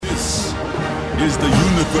is the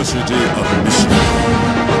University of Michigan.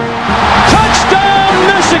 Touchdown,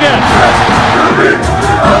 Michigan!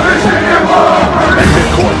 And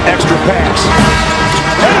midcourt, extra pass.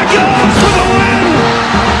 And it goes for the win!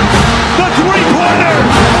 The three-pointer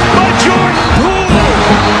by Jordan Poole!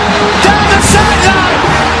 Down the sideline!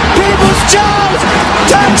 Peoples-Jones!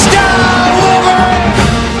 Touchdown, Wolverine!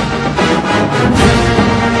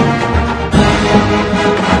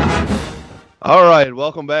 All right,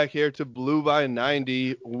 welcome back here to Blue by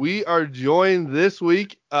 90. We are joined this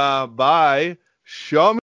week by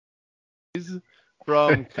Sean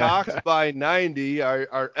from Cox by 90,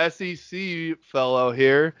 our SEC fellow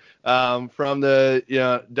here from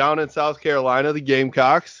the down in South Carolina, the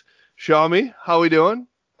Gamecocks. Shami, how we doing?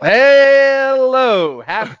 Hello,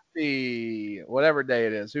 happy whatever day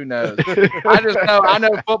it is. Who knows? I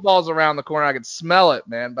know football's around the corner. I can smell it,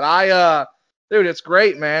 man. But dude, it's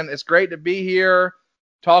great, man. It's great to be here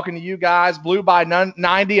talking to you guys. Blue by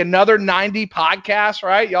 90, another 90 podcast,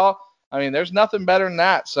 right, y'all? I mean, there's nothing better than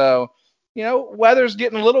that. So, weather's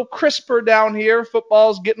getting a little crisper down here.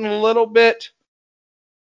 Football's getting a little bit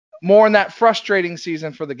more in that frustrating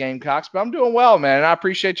season for the Gamecocks. But I'm doing well, man. And I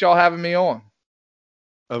appreciate y'all having me on.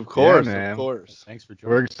 Of course, man. Of course. Thanks for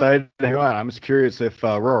joining. We're excited to hang on. I'm just curious if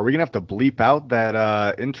are we gonna have to bleep out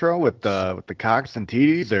that intro with the Cox and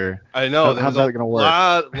TDs, or I know how's that gonna work?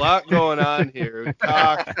 Lot going on here.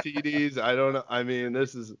 Cox, TDs. I don't know. I mean,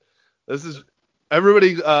 this is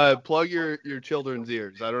everybody. Plug your children's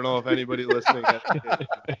ears. I don't know if anybody listening.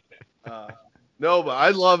 No, but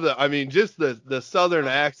I love that. I mean, just the Southern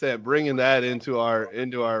accent, bringing that into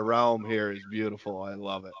our realm here is beautiful. I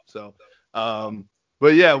love it. So.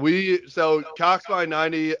 But yeah, so Cox by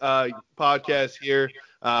 90 podcast here.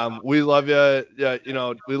 We love you.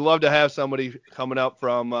 We love to have somebody coming up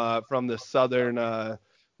from the southern the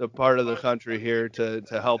part of the country here to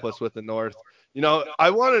help us with the north. I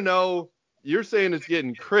want to know. You're saying it's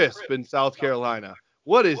getting crisp in South Carolina.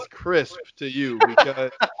 What is crisp to you? Because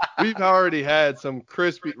we've already had some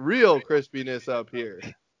real crispiness up here.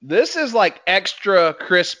 This is like extra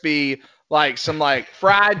crispy. Like some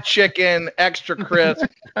fried chicken, extra crisp,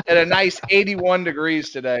 at a nice 81 degrees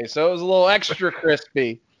today. So it was a little extra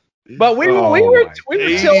crispy. But we were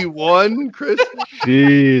 81 crispy.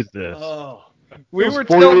 Jesus. Oh, we were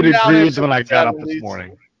 40 degrees when I got up this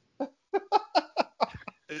morning.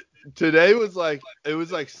 Today was like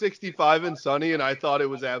 65 and sunny, and I thought it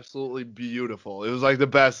was absolutely beautiful. It was like the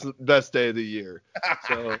best day of the year.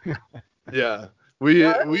 So yeah,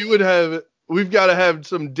 we've got to have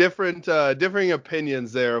some differing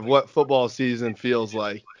opinions there of what football season feels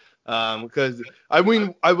like. Because, I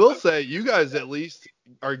mean, I will say you guys at least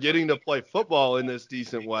are getting to play football in this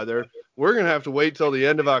decent weather. We're going to have to wait till the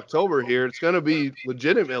end of October here. It's going to be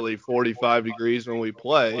legitimately 45 degrees when we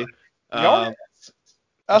play. I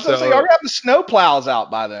was going to say, y'all have the snow plows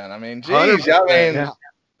out by then. I mean, geez. Yeah.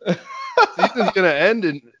 Season's gonna end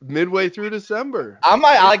in midway through December.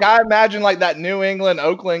 I imagine like that New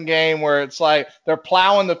England-Oakland game where it's like they're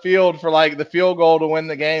plowing the field for like the field goal to win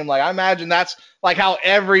the game. Like I imagine that's like how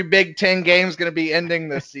every Big Ten game is gonna be ending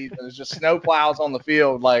this season. It's just snow plows on the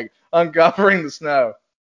field, like uncovering the snow.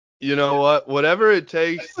 You know what? Whatever it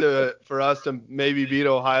takes for us to maybe beat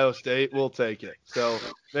Ohio State, we'll take it. So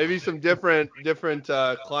maybe some different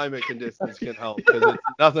climate conditions can help, because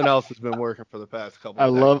nothing else has been working for the past couple. I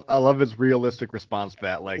love his realistic response to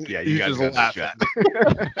that. Like, yeah, you guys just laugh at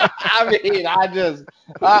it. I mean,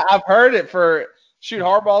 I've heard it for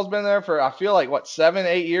Harbaugh's been there for I feel like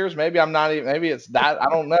 7-8 years. Maybe it's that. I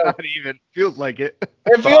don't know. Not even feels like it.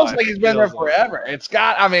 It feels like he's been there forever.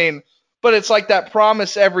 But it's like that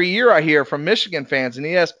promise every year I hear from Michigan fans and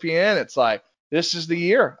ESPN. It's like, this is the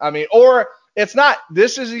year. I mean, or it's not,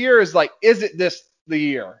 this is the year. It's like, is it this the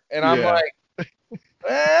year? And I'm like,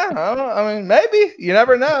 I don't know. I mean, maybe. You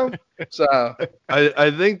never know. So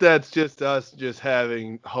I think that's just us just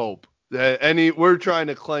having hope. We're trying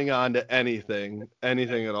to cling on to anything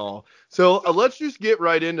at all. So let's just get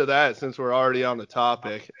right into that since we're already on the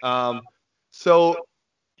topic.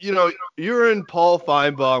 You're in Paul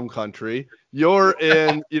Feinbaum country. You're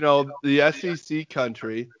in, the SEC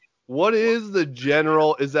country. What is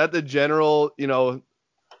is that the general,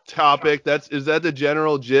 topic? Is that the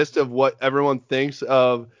general gist of what everyone thinks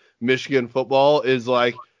of Michigan football is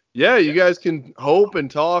like, yeah, you guys can hope and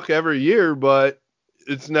talk every year, but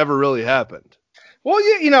it's never really happened. Well,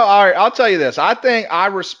 all right, I'll tell you this. I think I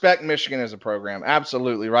respect Michigan as a program.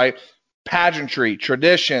 Absolutely, right? Pageantry,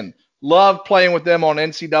 tradition. Loved playing with them on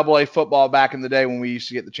NCAA football back in the day when we used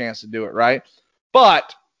to get the chance to do it, right?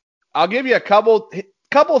 But I'll give you a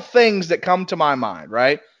couple things that come to my mind,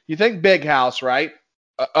 right? You think Big House, right?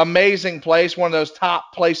 amazing place, one of those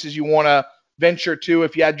top places you want to venture to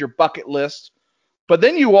if you had your bucket list. But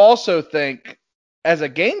then you also think, as a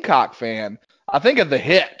Gamecock fan, I think of the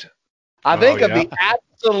hit. I think of the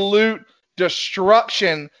absolute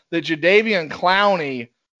destruction that Jadeveon Clowney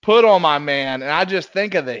put on my man, and I just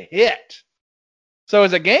think of the hit. So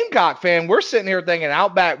as a Gamecock fan, we're sitting here thinking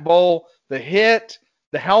Outback Bowl, the hit,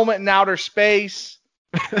 the helmet in outer space.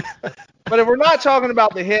 But if we're not talking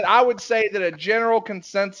about the hit, I would say that a general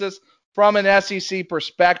consensus from an SEC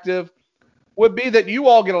perspective would be that you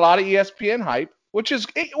all get a lot of ESPN hype, which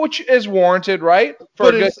is warranted, right? For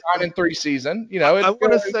a good 9-3 season. You know, I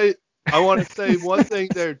want to say one thing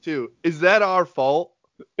there too. Is that our fault?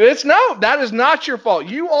 That is not your fault.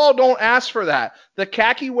 You all don't ask for that. The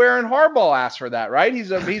khaki wearing Harbaugh asked for that, right? He's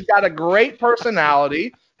got a great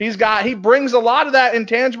personality. He brings a lot of that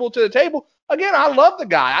intangible to the table. Again, I love the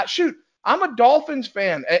guy. I'm a Dolphins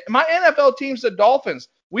fan. My NFL team's the Dolphins.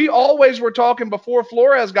 We always were talking before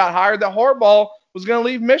Flores got hired that Harbaugh was going to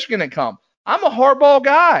leave Michigan and come. I'm a Harbaugh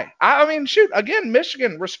guy. Again,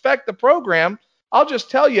 Michigan, respect the program. I'll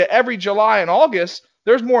just tell you, every July and August,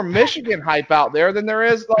 there's more Michigan hype out there than there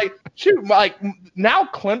is, now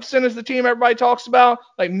Clemson is the team everybody talks about.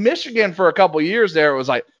 Like, Michigan for a couple of years there, it was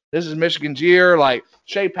like, this is Michigan's year. Like,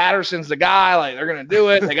 Shea Patterson's the guy. Like, they're going to do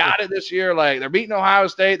it. They got it this year. Like, they're beating Ohio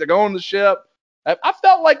State. They're going to the ship. I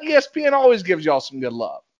felt like ESPN always gives y'all some good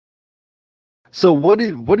love. So what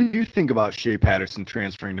did you think about Shea Patterson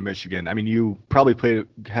transferring to Michigan? I mean, you probably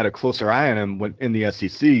had a closer eye on him in the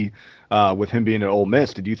SEC with him being at Ole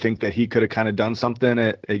Miss. Did you think that he could have kind of done something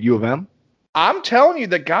at U of M? I'm telling you,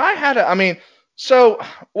 the guy had so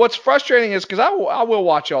what's frustrating is because I will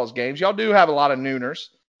watch y'all's games. Y'all do have a lot of nooners.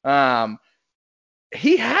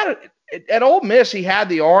 He had at Ole Miss, he had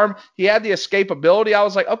the arm, he had the escapability. I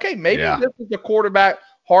was like, okay, maybe this is the quarterback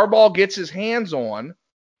Harbaugh gets his hands on.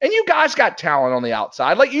 And you guys got talent on the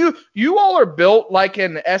outside. Like, you all are built like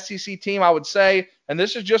an SEC team, I would say, and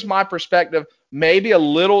this is just my perspective, maybe a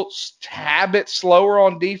little tad slower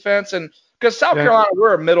on defense. And because South Carolina,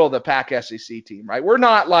 we're a middle of the pack SEC team, right? We're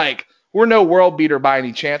no world beater by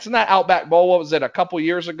any chance. And that Outback Bowl, what was it, a couple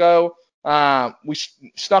years ago? We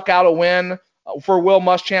stuck out a win for Will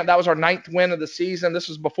Muschamp. That was our 9th win of the season. This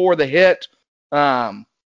was before the hit.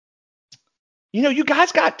 You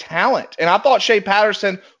guys got talent. And I thought Shea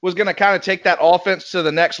Patterson was going to kind of take that offense to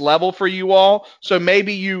the next level for you all. So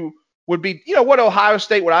maybe you would be, what Ohio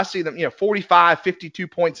State, would I see them, 45, 52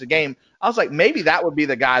 points a game. I was like, maybe that would be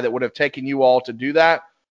the guy that would have taken you all to do that.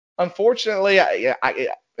 Unfortunately, it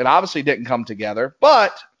obviously didn't come together.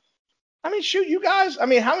 But, you guys, how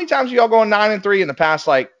many times are y'all going 9-3 in the past,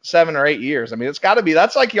 7 or 8 years? It's got to be,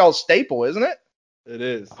 that's like y'all's staple, isn't it? It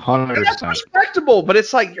is 100%. That's respectable, but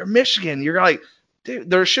it's like you're Michigan. You're like,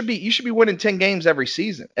 dude, you should be winning 10 games every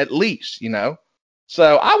season at least,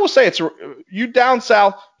 So I will say you down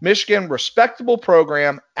south, Michigan, respectable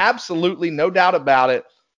program, absolutely no doubt about it.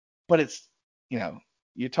 But it's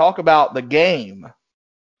you talk about the game,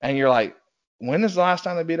 and you're like, when is the last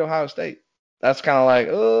time they beat Ohio State? That's kind of like,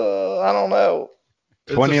 I don't know.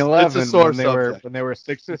 2011 when they were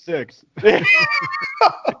 6-6.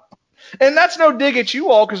 And that's no dig at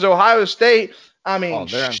you all because Ohio State, they're on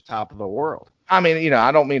top of the world. I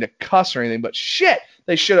don't mean to cuss or anything, but shit,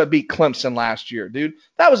 they should have beat Clemson last year, dude.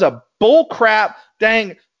 That was a bull crap,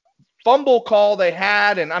 dang fumble call they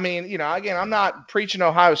had. And again, I'm not preaching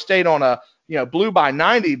Ohio State on a, blue by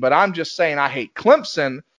 90, but I'm just saying I hate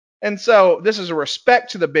Clemson. And so this is a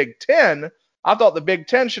respect to the Big Ten. I thought the Big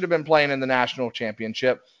Ten should have been playing in the national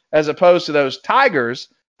championship as opposed to those Tigers.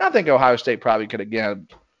 I think Ohio State probably could have given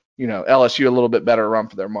LSU a little bit better run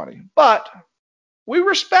for their money. But we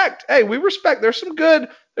respect. Hey, we respect. There's some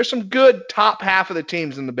good top half of the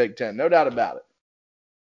teams in the Big Ten, no doubt about it.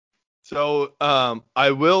 So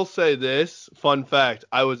I will say this fun fact: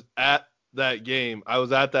 I was at that game. I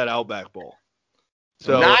was at that Outback Bowl.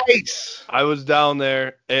 So nice. I was down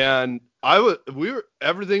there, and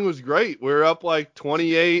everything was great. We were up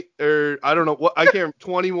 28 or I don't know what, I can't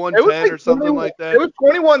 21-10 or something like that. It was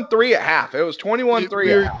 21-3 at half. It was 21-3.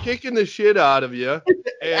 We were kicking the shit out of you,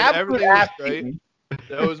 and everything was great.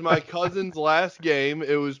 That was my cousin's last game.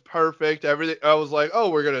 It was perfect. Everything. I was like, oh,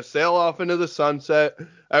 we're gonna sail off into the sunset.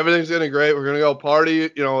 Everything's gonna be great. We're gonna go party.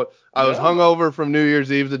 I was hungover from New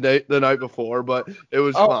Year's Eve the night before, but it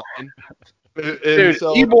was fine. Dude,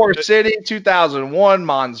 Ybor City, 2001,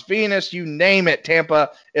 Mons Venus, you name it.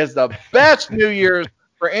 Tampa is the best New Year's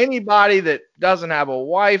for anybody that doesn't have a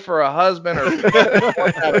wife or a husband or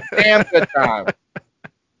have a damn good time.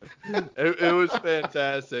 It was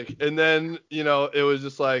fantastic. And then, it was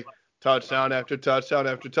just like, touchdown after touchdown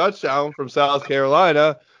after touchdown from South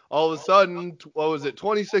Carolina. All of a sudden, what was it,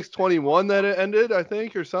 26-21 that it ended, I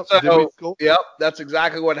think, or something? So, yep, that's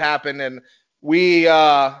exactly what happened. And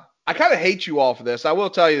I kind of hate you all for this. I will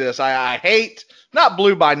tell you this. I hate not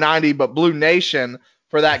Blue by 90, but Blue Nation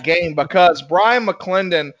for that game because Brian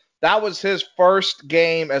McClendon, that was his first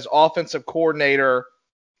game as offensive coordinator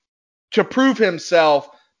to prove himself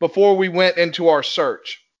before we went into our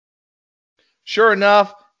search. Sure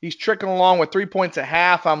enough, he's trickling along with 3 points at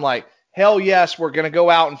half. I'm like, hell yes, we're going to go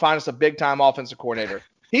out and find us a big-time offensive coordinator.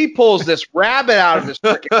 He pulls this rabbit out of his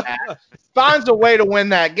freaking hat, finds a way to win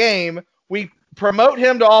that game. We promote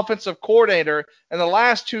him to offensive coordinator, and the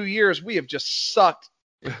last 2 years we have just sucked.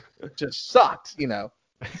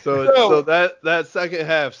 So that second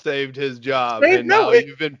half saved his job, and now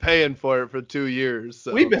you've been paying for it for 2 years.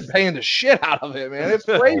 So. We've been paying the shit out of it, man. It's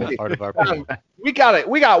crazy. Part of our we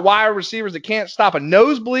got wide receivers that can't stop a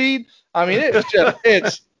nosebleed. I mean,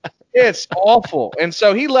 it's awful. And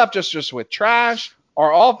so he left us just with trash.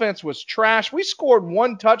 Our offense was trash. We scored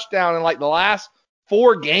 1 touchdown in like the last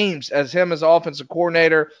 4 games as him as offensive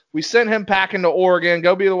coordinator. We sent him packing to Oregon,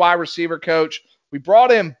 go be the wide receiver coach. We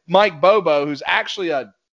brought in Mike Bobo, who's actually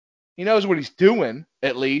he knows what he's doing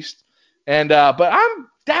at least. And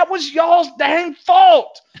that was y'all's dang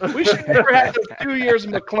fault. We should never have those 2 years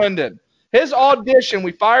of McClendon. His audition,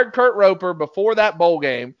 we fired Kurt Roper before that bowl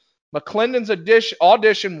game. McClendon's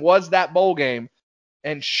audition was that bowl game.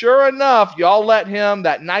 And sure enough, y'all let him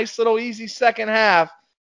that nice little easy second half.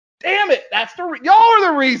 Damn it, y'all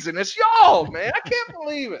are the reason. It's y'all, man. I can't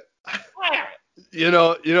believe it. You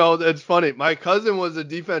know, it's funny. My cousin was a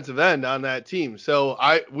defensive end on that team, so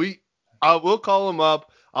we'll call him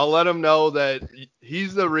up. I'll let him know that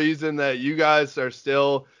he's the reason that you guys are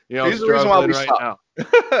still, he's struggling right now.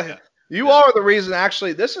 Yeah. You are the reason.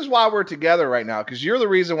 Actually, this is why we're together right now, because you're the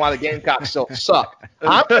reason why the Gamecocks still suck.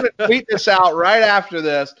 I'm going to tweet this out right after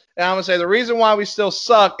this, and I'm going to say the reason why we still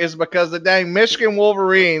suck is because the dang Michigan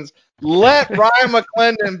Wolverines let Brian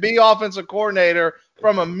McClendon be offensive coordinator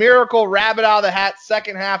from a miracle rabbit out of the hat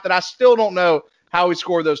second half that I still don't know how he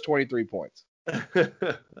scored those 23 points.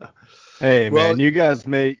 Hey, man, you guys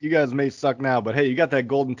may suck now, but hey, you got that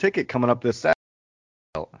golden ticket coming up this Saturday.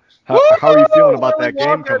 How are you feeling about that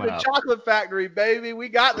game coming up? The Chocolate Factory, baby. We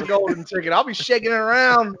got the golden ticket. I'll be shaking it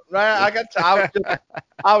around. Right?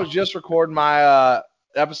 I was just recording my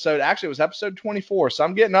episode. Actually, it was episode 24, so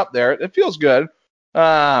I'm getting up there. It feels good.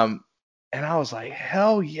 And I was like,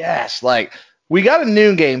 hell yes. Like, we got a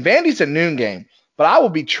noon game. Vandy's a noon game, but I will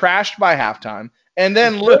be trashed by halftime. And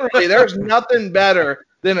then literally there's nothing better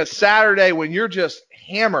than a Saturday when you're just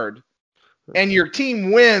hammered and your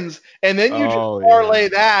team wins, and then you just parlay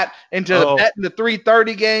that into betting the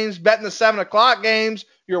 3:30 games, betting the 7:00 games.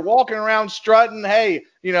 You're walking around strutting. Hey,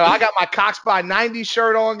 I got my Cox by 90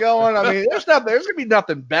 shirt on going. I mean, there's going to be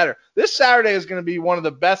nothing better. This Saturday is going to be one of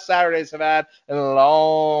the best Saturdays I've had in a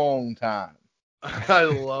long time. I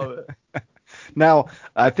love it. Now,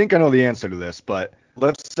 I think I know the answer to this, but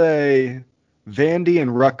let's say Vandy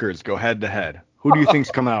and Rutgers go head-to-head. Who do you think's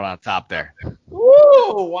coming out on top there?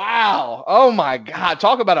 Woo! Wow! Oh my God!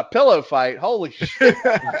 Talk about a pillow fight! Holy shit!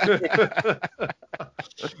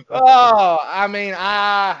 I mean,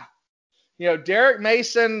 Derek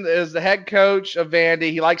Mason is the head coach of Vandy.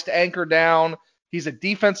 He likes to anchor down. He's a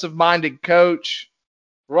defensive-minded coach.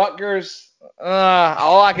 Rutgers,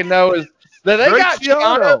 all I can know is that they got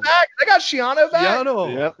Shiano back. They got Shiano back.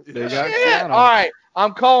 Yep, they got Shiano. All right.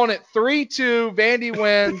 I'm calling it 3-2. Vandy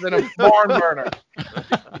wins and a barn burner.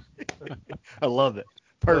 I love it.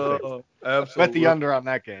 Perfect. Absolutely. Bet the under on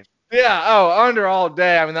that game. Yeah. Under all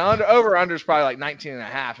day. I mean, the over is probably like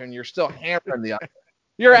 19.5, and you're still hammering the under.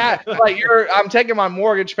 I'm taking my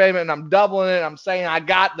mortgage payment and I'm doubling it. I'm saying I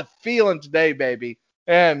got the feeling today, baby.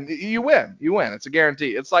 And you win. It's a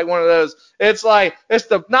guarantee. It's like one of those. It's like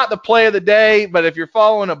not the play of the day, but if you're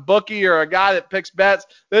following a bookie or a guy that picks bets,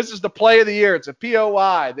 this is the play of the year. It's a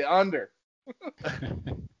POI, the under.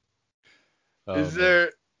 Is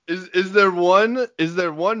there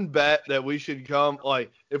one bet that we should come,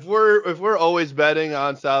 like, if we're always betting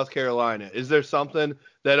on South Carolina, is there something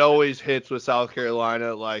that always hits with South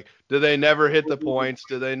Carolina? Like, do they never hit the points?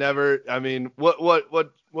 Do they never? I mean,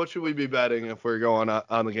 what should we be betting if we're going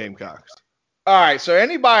on the Gamecocks? All right, so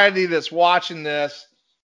anybody that's watching this,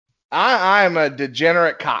 I am a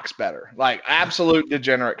degenerate Cox better, like absolute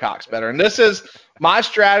degenerate Cox better. And this is my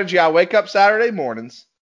strategy. I wake up Saturday mornings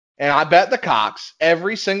and I bet the Cox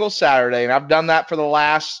every single Saturday, and I've done that for the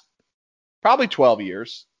last probably 12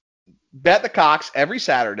 years. Bet the Cox every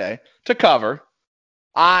Saturday to cover.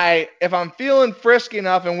 If I'm feeling frisky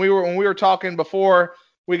enough, and when we were talking before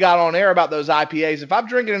we got on air about those IPAs. If I'm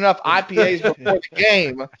drinking enough IPAs before the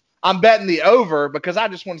game, I'm betting the over because I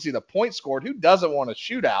just want to see the points scored. Who doesn't want a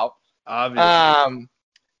shootout? Obviously.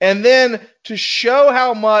 And then to show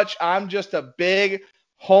how much I'm just a big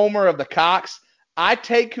homer of the Cox, I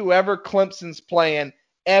take whoever Clemson's playing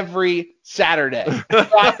every Saturday. So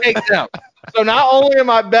I take them. So not only am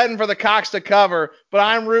I betting for the Cox to cover, but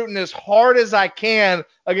I'm rooting as hard as I can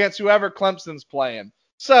against whoever Clemson's playing.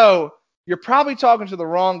 So you're probably talking to the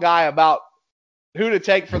wrong guy about who to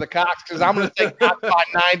take for the Cox because I'm going to take Cox by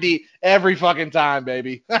 90 every fucking time,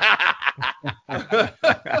 baby. I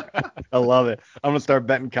love it. I'm going to start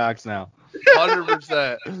betting Cox now.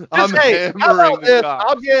 100%. I'm hammering the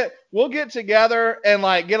Cox. We'll get together and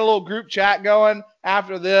like get a little group chat going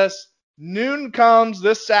after this. Noon comes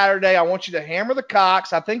this Saturday. I want you to hammer the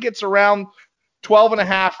Cox. I think it's around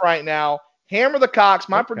 12.5 right now. Hammer the Cox.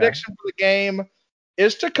 My prediction for the game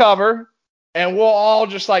is to cover, and we'll all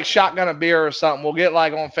just like shotgun a beer or something. We'll get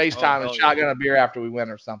like on FaceTime and shotgun a beer after we win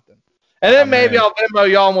or something. And then maybe I'll Venmo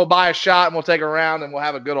y'all and we'll buy a shot and we'll take a round and we'll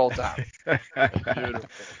have a good old time.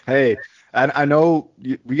 Hey, I know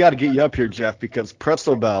we got to get you up here, Jeff, because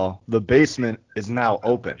Pretzel Bell, the basement, is now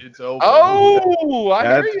open. It's open. Oh,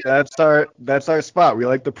 I hear you. That's our spot. We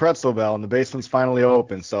like the Pretzel Bell, and the basement's finally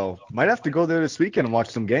open. So might have to go there this weekend and watch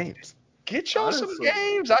some games. Get y'all some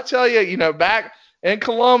games. I tell you, back in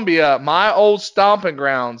Columbia, my old stomping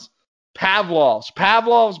grounds, Pavlov's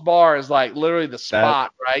bar is like literally the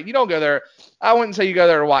spot, right? You don't go there. I wouldn't say you go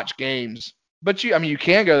there to watch games, but you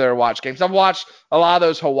can go there to watch games. I've watched a lot of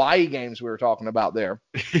those Hawaii games we were talking about there.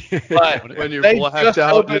 But when you're blacked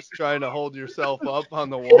out just trying to hold yourself up on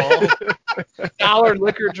the wall. Dollar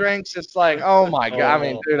liquor drinks, it's like, oh my God. I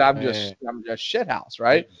mean, dude, I'm just shit house,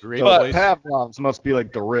 right? But Pavlov's must be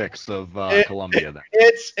like the Ricks of Columbia then.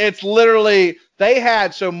 It's literally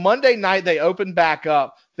so Monday night they opened back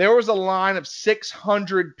up. There was a line of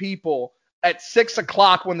 600 people at 6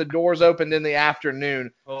 o'clock when the doors opened in the afternoon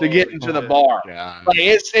to get into the bar. God. Like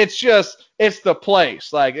it's the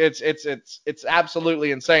place. Like it's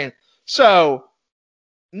absolutely insane. So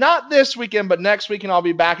not this weekend, but next weekend I'll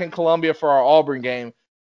be back in Columbia for our Auburn game.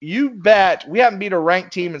 You bet we haven't beat a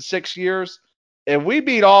ranked team in 6 years. If we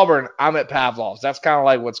beat Auburn, I'm at Pavlov's. That's kind of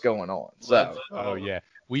like what's going on. So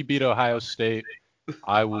we beat Ohio State.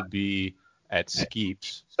 I will be at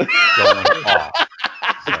Skeeps going off.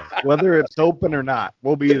 So. Whether it's open or not,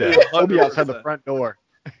 we'll be there. We'll be outside the front door.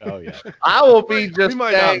 Oh, yeah. I will be just we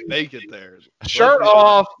might not make it there. Shirt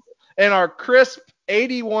off in our crisp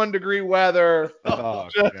 81-degree weather. Oh,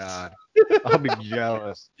 God. I'll be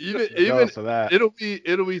jealous. Even jealous of that. It'll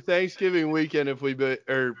be Thanksgiving weekend if we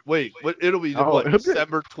it'll be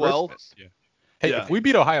December 12th. Yeah. Hey, if we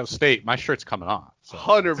beat Ohio State, my shirt's coming off. So.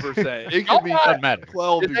 100%. It could be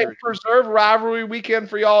 12 Did they degrees. preserve rivalry weekend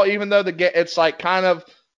for y'all, even though it's like kind of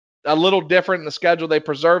a little different in the schedule? They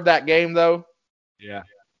preserved that game, though? Yeah,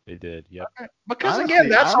 they did. Yep. Because, again,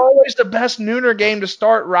 that's always the best nooner game to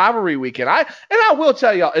start rivalry weekend. I will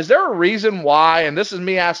tell y'all, is there a reason why, and this is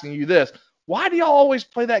me asking you this, why do y'all always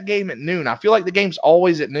play that game at noon? I feel like the game's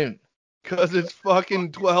always at noon. Because it's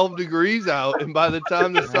fucking 12 degrees out, and by the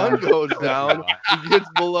time the sun goes down, it gets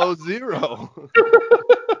below zero.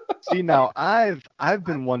 See, now I've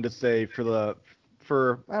been one to say for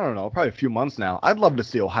I don't know, probably a few months now, I'd love to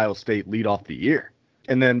see Ohio State lead off the year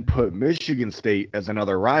and then put Michigan State as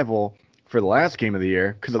another rival for the last game of the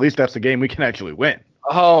year, because at least that's the game we can actually win.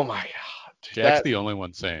 Oh my God. Jack's the only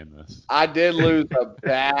one saying this. I did lose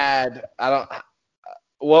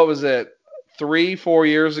what was it? 3-4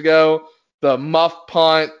 years ago, the muff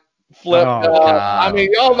punt flipped up. God. I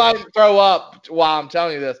mean, y'all might throw up while I'm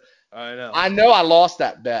telling you this. I know. I know I lost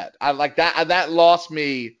that bet. I like that. That lost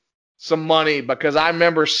me some money because I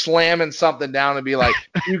remember slamming something down and be like,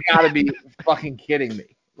 "You got to be fucking kidding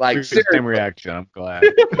me!" Like, same reaction. I'm glad.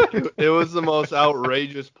 It was the most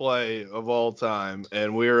outrageous play of all time,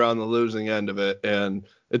 and we were on the losing end of it, and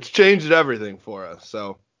it's changed everything for us.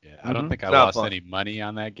 So. Yeah, I don't think I lost any money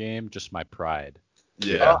on that game, just my pride.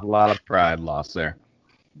 Yeah, a lot of pride lost there.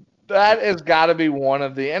 That has got to be one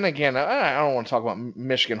of the, and again, I don't want to talk about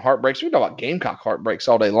Michigan heartbreaks. We talk about Gamecock heartbreaks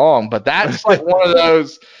all day long, but that's like one of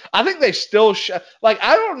those. I think they still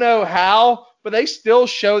I don't know how, but they still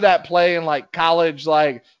show that play in like college,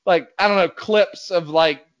 like I don't know, clips of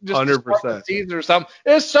like just 100% season or something.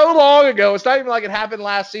 It's so long ago. It's not even like it happened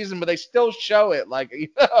last season, but they still show it. Like,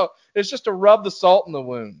 it's just to rub the salt in the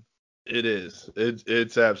wound. It is.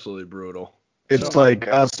 It's absolutely brutal. It's like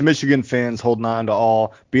us Michigan fans holding on to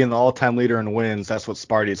being the all-time leader in wins. That's what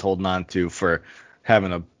Sparty's holding on to for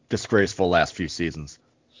having a disgraceful last few seasons.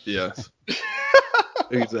 Yes.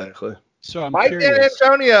 Exactly. So I'm Mike curious.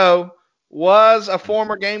 D'Antonio was a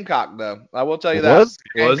former Gamecock, though. I will tell you that. Was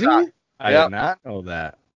Was Gamecock. he? I Yep. did not know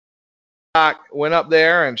that. Went up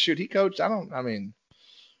there and shoot, he coached. I don't know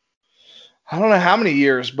how many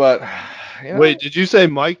years, but you know, Wait, did you say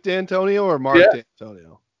Mike D'Antonio or Mark Yeah.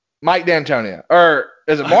 D'Antonio? Mike D'Antonio, or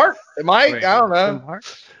is it Mark? Mike? Wait, I don't know.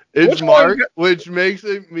 It's Which Mark, one? which makes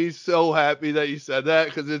me so happy that you said that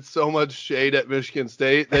because it's so much shade at Michigan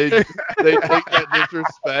State. They take that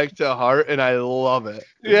disrespect to heart, and I love it.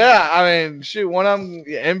 Yeah, I mean, shoot, one of them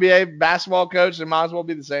NBA basketball coach, and might as well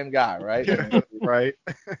be the same guy, right? Right.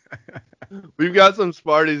 We've got some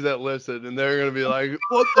Sparties that listen, and they're gonna be like,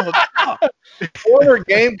 "What the fuck?" Former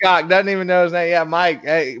Gamecock doesn't even know his name. Yeah, Mike.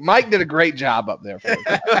 Hey, Mike did a great job up there for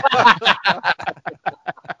us.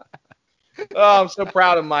 Oh, I'm so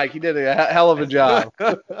proud of Mike. He did a hell of a job.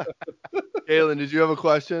 Kalen, did you have a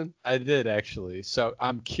question? I did actually. So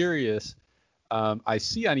I'm curious. I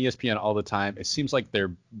see on ESPN all the time. It seems like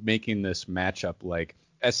they're making this matchup like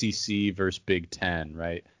SEC versus Big Ten,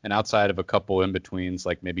 right? And outside of a couple in betweens,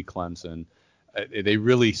 like maybe Clemson, they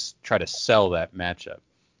really try to sell that matchup.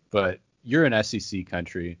 But you're an SEC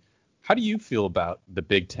country. How do you feel about the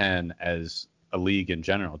Big Ten as a league in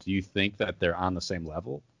general? Do you think that they're on the same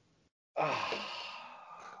level?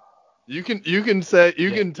 You can talk. Be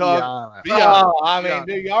honest. Oh, I Be mean, honest.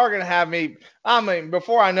 dude, y'all are gonna have me. I mean,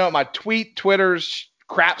 before I know it, my Twitter's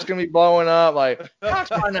crap's gonna be blowing up. Like, Cox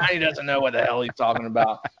by 90 doesn't know what the hell he's talking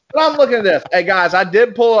about. But I'm looking at this. Hey guys, I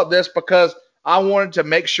did pull up this because I wanted to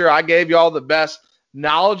make sure I gave y'all the best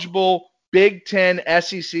knowledgeable Big Ten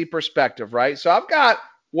SEC perspective, right? So I've got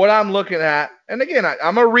what I'm looking at, and again,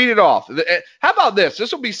 I'm gonna read it off. How about this?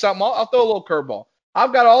 This will be something. I'll throw a little curveball.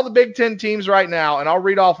 I've got all the Big Ten teams right now, and I'll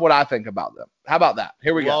read off what I think about them. How about that?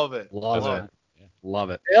 Here we go. Love it. Love Love it. Love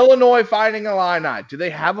it. Illinois Fighting Illini. Do they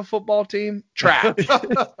have a football team? Trash.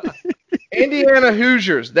 Indiana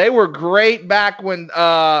Hoosiers. They were great back when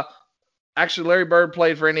actually Larry Bird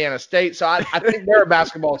played for Indiana State, so I think they're a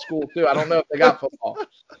basketball school too. I don't know if they got football.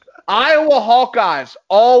 Iowa Hawkeyes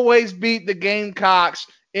always beat the Gamecocks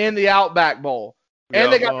in the Outback Bowl. And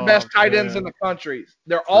they got the best tight ends in the country.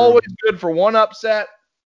 They're always good for one upset.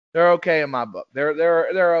 They're okay in my book.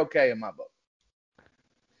 They're okay in my book.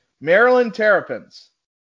 Maryland Terrapins.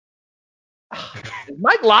 Is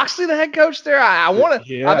Mike Loxley the head coach there? I want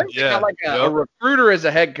to. I think they got like a recruiter as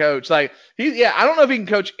a head coach. Like I don't know if he can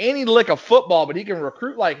coach any lick of football, but he can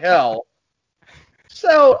recruit like hell.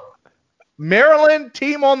 So Maryland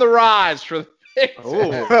team on the rise for the Big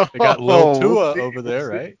Ten. They got Lil Tua over there,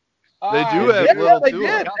 right? They do have little they Tua.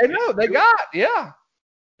 did. They know. They got, yeah.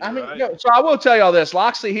 I mean, so I will tell y'all this.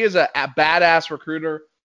 Loxley, he is a badass recruiter.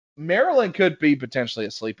 Maryland could be potentially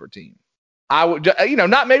a sleeper team. I would,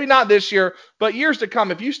 maybe not this year, but years to come.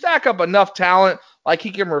 If you stack up enough talent, like he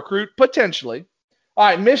can recruit, potentially. All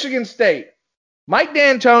right, Michigan State. Mike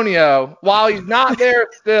D'Antonio, while he's not there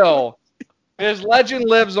still, his legend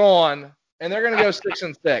lives on, and they're going to go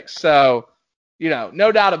 6-6. So,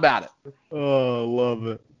 no doubt about it. Oh, love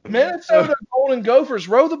it. Minnesota Golden Gophers,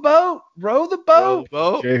 row the boat. Row the boat.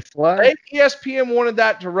 Jay Fleck. I think ESPN wanted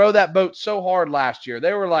to row that boat so hard last year.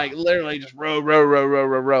 They were like literally just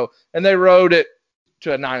row. And they rowed it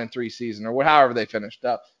to a 9-3 season or however they finished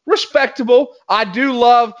up. Respectable. I do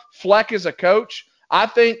love Fleck as a coach. I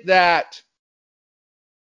think that,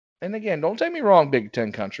 and again, don't take me wrong, Big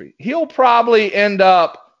Ten country. He'll probably end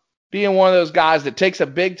up being one of those guys that takes a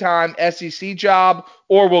big time SEC job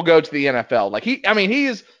or will go to the NFL. Like he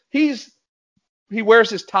wears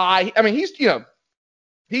his tie. I mean,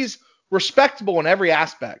 he's respectable in every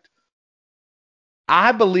aspect.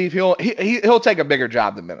 I believe he'll take a bigger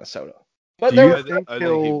job than Minnesota. But I think he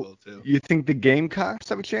will too. You think the Gamecocks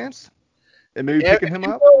have a chance? And maybe picking him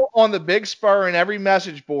up? On the Big Spur and every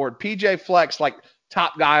message board, PJ Fleck's like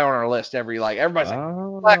top guy on our list. Everybody's like,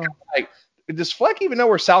 Fleck. I'm like, does Fleck even know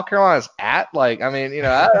where South Carolina's at? Like, I mean,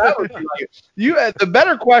 that would be the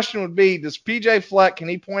better question would be, does PJ Fleck, can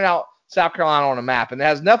he point out South Carolina on a map? And it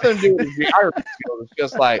has nothing to do with his geography skills. It's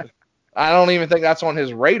just like, I don't even think that's on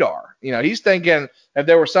his radar. He's thinking if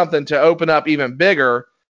there was something to open up even bigger,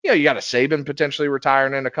 you got a Saban potentially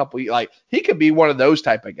retiring in a couple years. Like, he could be one of those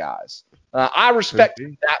type of guys. I respect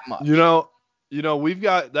him that much. We've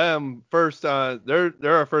got them first. They're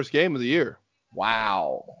our first game of the year.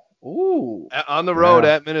 Wow. Ooh. On the road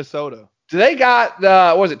at Minnesota. Do they got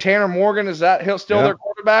was it Tanner Morgan? Is that still their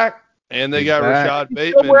quarterback? And they got Rashad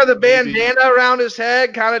Bateman. Still wear the bandana around his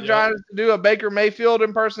head, kind of trying to do a Baker Mayfield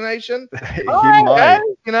impersonation. He might.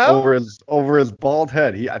 Hey, over his bald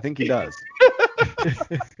head. I think he does.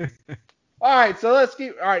 All right, so let's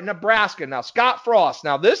keep. All right, Nebraska now. Scott Frost.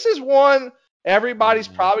 Now this is one everybody's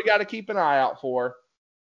probably got to keep an eye out for.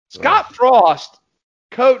 Scott Frost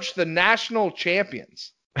coached the national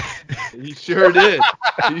champions. He sure did.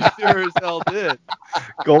 He sure as hell did.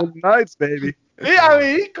 Golden Knights, baby. Yeah, I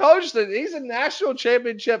mean, he coached it. He's a national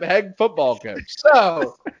championship head football coach.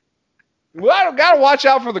 So, well, got to watch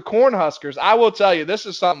out for the Cornhuskers. I will tell you, this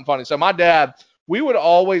is something funny. So, my dad, we would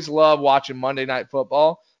always love watching Monday Night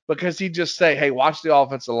Football because he'd just say, hey, watch the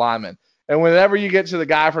offensive lineman. And whenever you get to the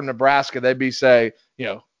guy from Nebraska, they'd be say,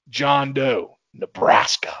 John Doe,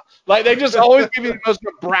 Nebraska. Like, they just always give you the most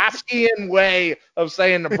Nebraskian way of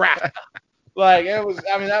saying Nebraska. Like, that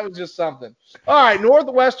was just something. All right,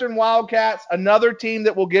 Northwestern Wildcats, another team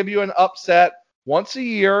that will give you an upset once a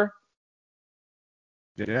year.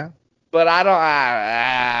 Yeah. But I don't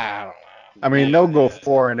know. I mean, they'll go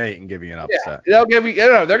 4-8 and give you an upset. Yeah, they'll give you.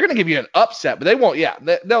 They're going to give you an upset, but they won't. Yeah,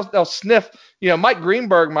 they'll sniff. Mike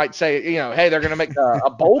Greenberg might say, hey, they're going to make a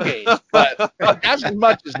bowl game, but that's as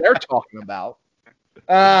much as they're talking about.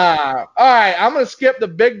 All right, I'm going to skip the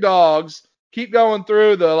big dogs. Keep going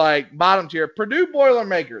through the bottom tier. Purdue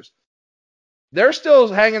Boilermakers. They're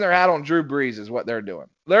still hanging their hat on Drew Brees is what they're doing.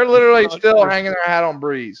 They're literally still hanging their hat on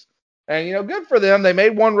Brees. And, good for them. They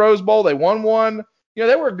made one Rose Bowl. They won one.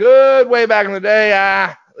 They were good way back in the day.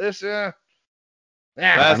 I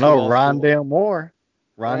know Rondale Moore.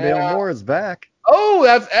 Moore is back. Oh,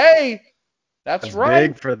 that's right.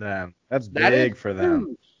 Big for them. That's big for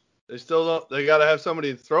them. They still don't. They got to have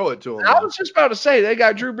somebody to throw it to them. I was just about to say, they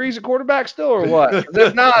got Drew Brees at quarterback still or what?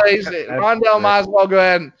 If not, Rondale might as well go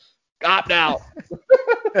ahead and opt out.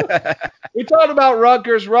 We talked about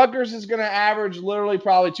Rutgers. Rutgers is going to average literally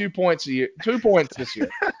probably 2 points a year. 2 points this year.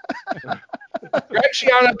 Greg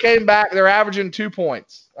Schiano came back. They're averaging 2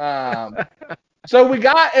 points. So we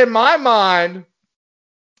got, in my mind,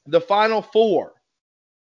 the Final Four.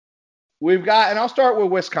 We've got, and I'll start with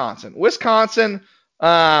Wisconsin. Wisconsin,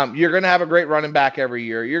 you're going to have a great running back every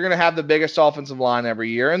year. You're going to have the biggest offensive line every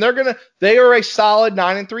year, and they are a solid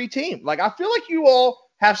 9-3 team. I feel like you all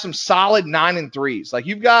have some solid 9-3s.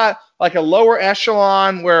 You've got a lower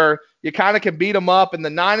echelon where you kind of can beat them up, and the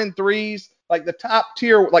 9-3s, the top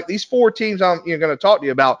tier, these four teams I'm going to talk to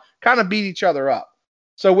you about, kind of beat each other up.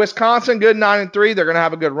 So Wisconsin, good 9-3. They're going to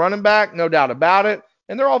have a good running back, no doubt about it,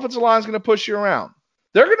 and their offensive line is going to push you around.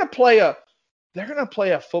 They're going to play a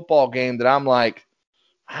football game that I'm like,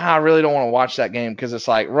 I really don't want to watch that game because it's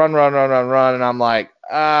run, and I'm like,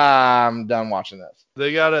 I'm done watching this.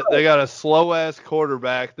 They got a slow ass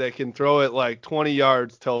quarterback that can throw it 20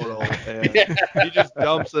 yards total, and he just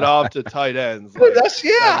dumps it off to tight ends.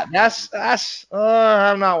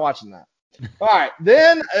 I'm not watching that. All right,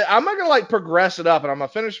 then I'm gonna progress it up, and I'm gonna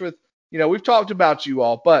finish with we've talked about you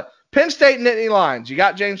all, but Penn State and Nittany Lions. You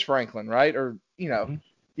got James Franklin, right? Or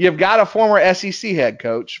you've got a former SEC head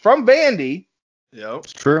coach from Vandy. Yep,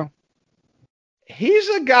 it's true. He's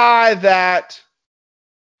a guy that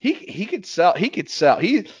he could sell. He could sell.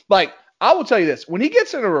 I will tell you this: when he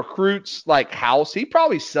gets in a recruit's house, he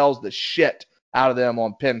probably sells the shit out of them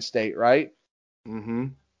on Penn State, right? Mm-hmm.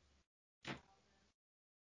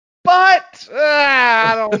 But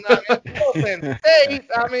I don't know. Penn State.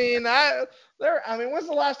 When's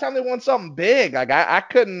the last time they won something big? I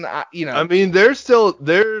couldn't. They're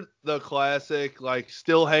the classic,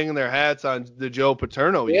 still hanging their hats on the Joe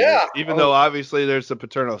Paterno year. Yeah. Even though obviously there's the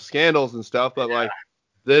Paterno scandals and stuff, but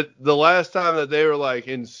the last time that they were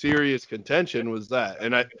in serious contention was that.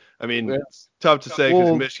 And it's tough to say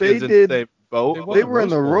because Michigan's in the same boat. They were in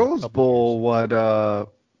the Rose Bowl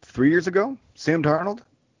 3 years ago? Sam Darnold?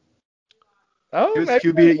 Oh, he was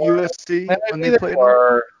QB at USC when they played 3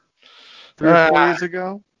 or 4 years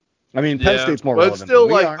ago. Penn State's more relevant. But still,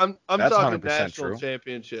 than we are. I'm That's talking 100% national true.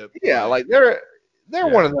 championship. Yeah, they're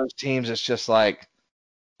one of those teams that's just okay,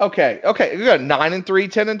 you got 9-3,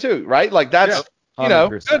 10-2, right? That's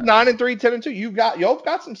good 9-3, 10-2. Y'all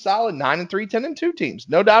got some solid 9-3, 10-2 teams,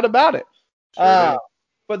 no doubt about it. Sure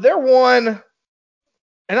but they're one,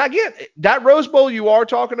 and I get that Rose Bowl you are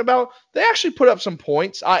talking about. They actually put up some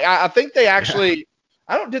points. I think they actually.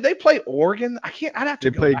 Did they play Oregon? I'd have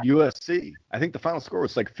to. They played USC. I think the final score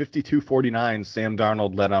was 52-49. Sam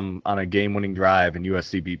Darnold led them on a game-winning drive, and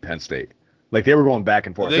USC beat Penn State. They were going back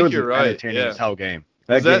and forth. I think it was you're an right. entertaining as hell game.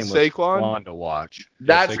 That game was was Saquon? fun to watch.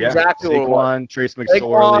 That's exactly what it was. Saquon, Trace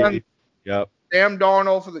McSorley. Yep. Sam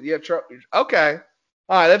Darnold for okay.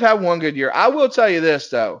 All right, they've had one good year. I will tell you this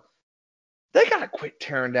though. They got to quit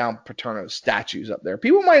tearing down Paterno's statues up there.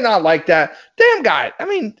 People might not like that. Damn guy.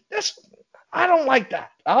 I don't like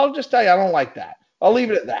that. I'll just tell you, I don't like that. I'll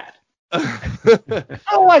leave it at that. I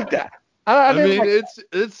don't like that. I mean, like,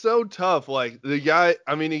 it's so tough. Like the guy,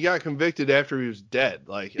 I mean, he got convicted after he was dead.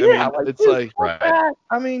 Like, I mean, it's like, right.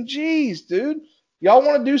 I mean, geez, dude. Y'all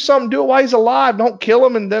want to do something? Do it while he's alive. Don't kill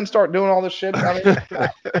him and then start doing all this shit. I mean,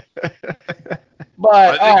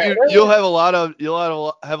 but I think you'll have a lot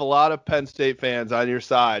of Penn State fans on your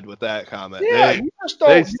side with that comment. Yeah, you just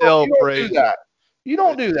don't. You don't do that. You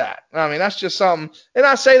don't do that. I mean, that's just something. And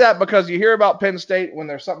I say that because you hear about Penn State when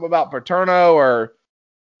there's something about Paterno or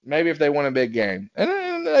maybe if they win a big game,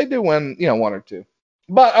 and they do win, one or two.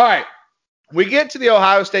 But all right, we get to the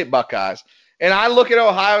Ohio State Buckeyes. And I look at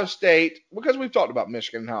Ohio State, because we've talked about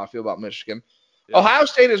Michigan and how I feel about Michigan. Yeah. Ohio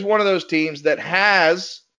State is one of those teams that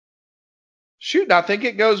has, I think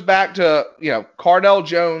it goes back to, Cardell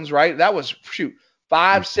Jones, right? That was,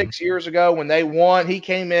 5-6 years ago when they won. He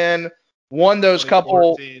came in, won those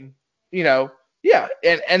couple, yeah.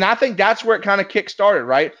 And I think that's where it kind of kick-started,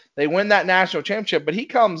 right? They win that national championship, but he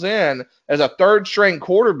comes in as a third-string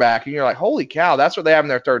quarterback, and you're like, holy cow, that's what they have in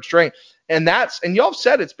their third string. And y'all have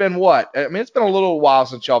said it's been what? I mean, it's been a little while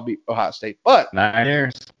since y'all beat Ohio State, but 9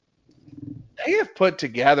 years. They have put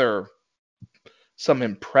together some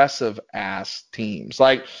impressive ass teams.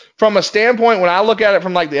 Like from a standpoint, when I look at it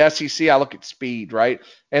from like the SEC, I look at speed, right?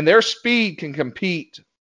 And their speed can compete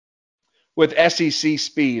with SEC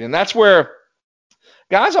speed. And that's where,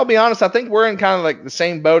 guys, I'll be honest, I think we're in kind of like the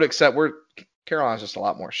same boat, except Carolina's just a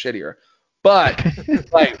lot more shittier. But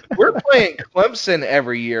like we're playing Clemson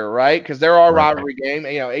every year, right? Because they're our rivalry game,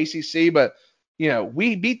 ACC. But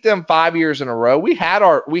we beat them 5 years in a row. We had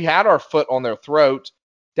our foot on their throat.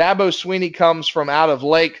 Dabo Swinney comes from out of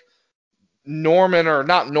Lake Norman, or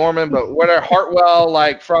not Norman, but whatever, Hartwell,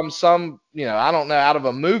 like from some, I don't know, out of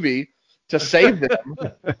a movie to save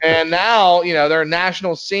them. And now they're a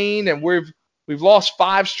national scene, and we've lost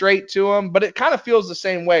 5 straight to them. But it kind of feels the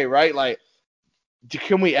same way, right? Like,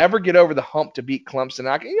 can we ever get over the hump to beat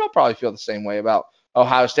Clemson? You'll probably feel the same way about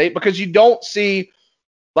Ohio State, because you don't see,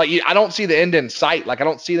 I don't see the end in sight. Like, I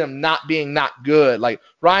don't see them not being not good. Like,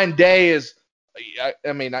 Ryan Day is, I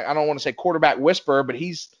don't want to say quarterback whisperer, but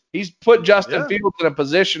he's put Justin Fields in a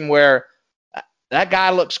position where that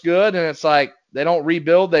guy looks good, and it's like they don't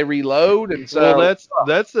rebuild, they reload. And so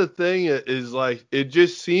that's the thing, is like it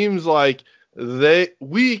just seems like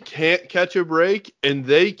we can't catch a break, and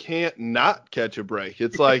they can't not catch a break.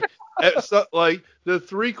 It's like like the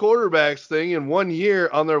 3 quarterbacks thing in 1 year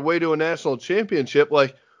on their way to a national championship.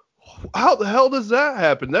 Like, how the hell does that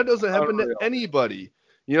happen? That doesn't happen to anybody.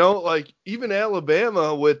 Like even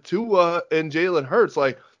Alabama with Tua and Jalen Hurts,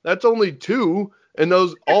 like that's only 2, and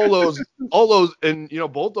all those, and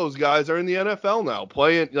both those guys are in the NFL now,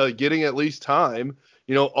 playing, getting at least time.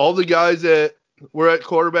 All the guys that were at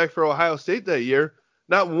quarterback for Ohio State that year,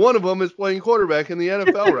 not one of them is playing quarterback in the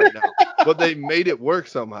NFL right now, but they made it work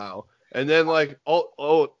somehow. And then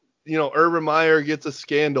Urban Meyer gets a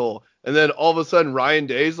scandal, and then all of a sudden Ryan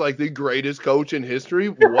Day's like the greatest coach in history.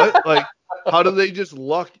 What? Like, how do they just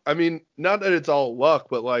luck? I mean, not that it's all luck,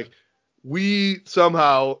 but like we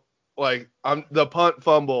somehow, like, the punt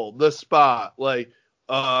fumble, the spot, like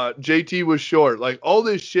JT was short, like all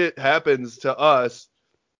this shit happens to us.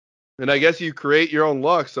 And I guess you create your own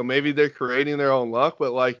luck, so maybe they're creating their own luck.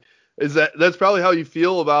 But like, that's probably how you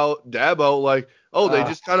feel about Dabo? Like, they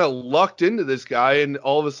just kind of lucked into this guy, and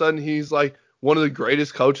all of a sudden he's like one of the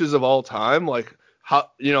greatest coaches of all time. Like, how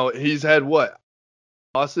he's had what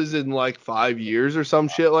losses in like 5 years or some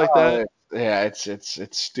shit like that. Yeah,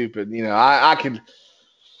 it's stupid. I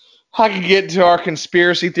could get into our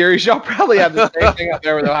conspiracy theories. Y'all probably have the same thing up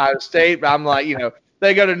there with Ohio State, but I'm like,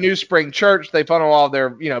 they go to New Spring Church. They funnel all their,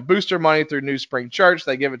 booster money through New Spring Church.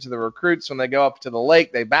 They give it to the recruits when they go up to the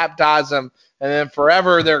lake. They baptize them, and then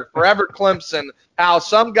they're forever Clemson. How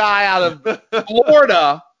some guy out of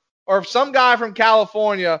Florida or some guy from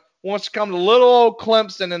California wants to come to little old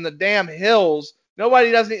Clemson in the damn hills. People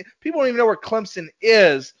don't even know where Clemson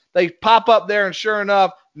is. They pop up there, and sure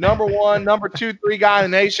enough, number 1, number 2, 3 guy in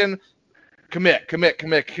the nation. Commit.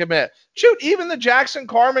 Shoot, even the Jackson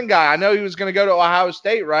Carman guy, I know he was going to go to Ohio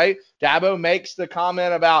State, right? Dabo makes the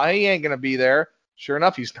comment about, hey, he ain't going to be there. Sure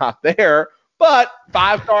enough, he's not there. But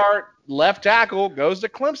 5-star left tackle goes to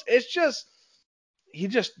Clemson. It's just,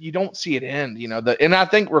 you don't see it end, and I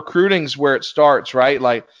think recruiting's where it starts, right?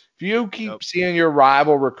 Like, if you keep seeing your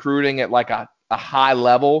rival recruiting at like a high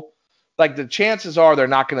level, like the chances are they're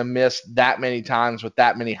not going to miss that many times with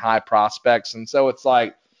that many high prospects. And so it's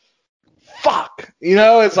like, fuck,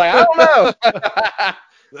 it's like, I don't know.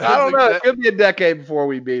 I don't know. It could be a decade before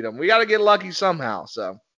we beat them. We got to get lucky somehow.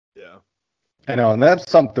 So, yeah. I know, and that's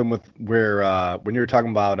something where when you were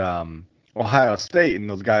talking about Ohio State and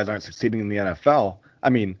those guys aren't succeeding in the NFL,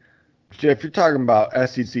 I mean, If you're talking about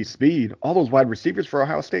SEC speed, all those wide receivers for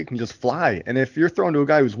Ohio State can just fly. And if you're throwing to a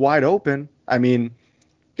guy who's wide open, I mean, you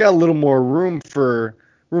got a little more room for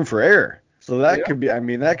error. So that could be,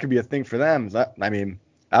 that could be a thing for them. I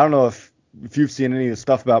don't know if you've seen any of the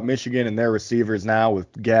stuff about Michigan and their receivers now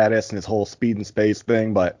with Gaddis and his whole speed and space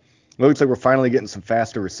thing, but it looks like we're finally getting some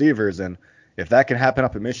faster receivers. And if that can happen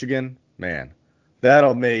up in Michigan, man,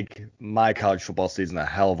 that'll make my college football season a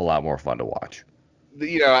hell of a lot more fun to watch.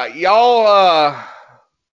 Y'all,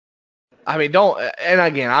 don't, and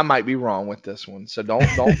again, I might be wrong with this one, so don't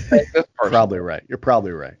take this personally. Probably right. You're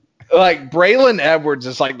probably right. Like, Braylon Edwards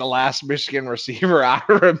is like the last Michigan receiver I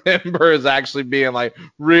remember as actually being like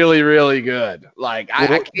really, really good. Like, I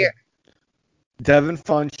can't. Devin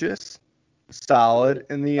Funchess, solid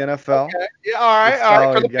in the NFL. Okay. Yeah, all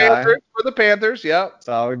right. For the Panthers, yep.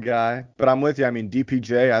 Solid guy. But I'm with you.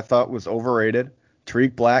 DPJ I thought was overrated.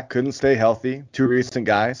 Tariq Black couldn't stay healthy. Two recent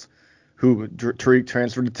guys who Tariq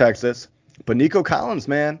transferred to Texas. But Nico Collins,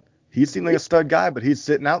 man, he seemed like a stud guy, but he's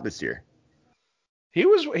sitting out this year. He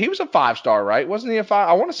was a 5-star, right? Wasn't he a 5?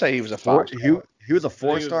 I want to say he was a 5-star. He was a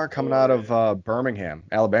 4-star coming out of Birmingham,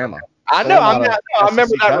 Alabama. I know. I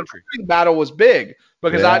remember that recruiting battle was big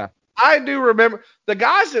because I do remember the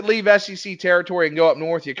guys that leave SEC territory and go up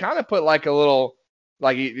north. You kind of put like a little.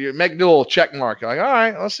 Like, you make a little check mark. You're like, all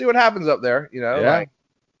right, let's see what happens up there. Yeah.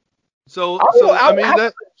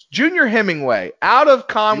 That Junior Hemingway out of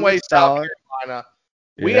Conway, South Carolina.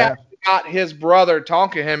 We actually got his brother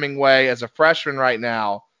Tonka Hemingway as a freshman right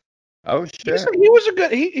now. Oh shit! He was a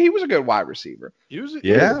good. He was a good wide receiver. He was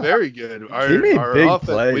very good. He made big offense,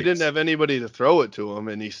 plays. we didn't have anybody to throw it to him,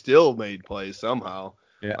 and he still made plays somehow.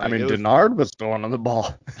 Yeah, Denard was throwing on the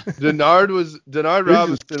ball. Denard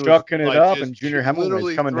Robinson was chucking it up, and Junior Hemingway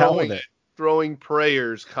was coming down with it, throwing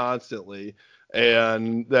prayers constantly,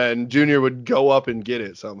 and then Junior would go up and get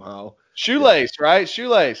it somehow. Shoelace, right?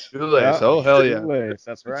 Shoelace. Yeah. Oh hell yeah! Shoelace,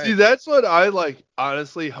 that's right. See, that's what I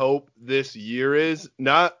honestly hope this year is.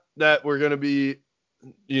 Not that we're gonna be,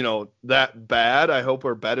 that bad. I hope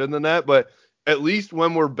we're better than that, but at least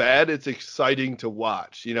when we're bad, it's exciting to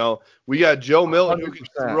watch. We got Joe Milton 100%. Who can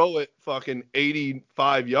throw it fucking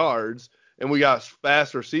 85 yards, and we got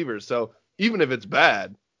fast receivers. So even if it's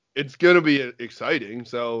bad, it's going to be exciting.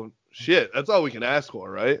 So, shit, that's all we can ask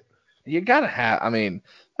for, right? You got to have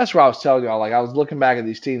 – that's what I was telling y'all. Like, I was looking back at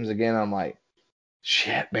these teams again, and I'm like,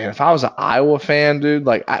 shit, man, if I was an Iowa fan, dude,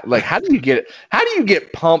 how do you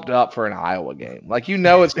get pumped up for an Iowa game? Like,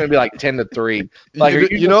 it's going to be like 10-3.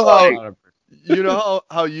 Like, you know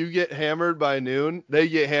how you get hammered by noon? They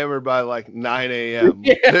get hammered by 9 a.m.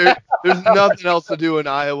 Yeah. There's nothing else to do in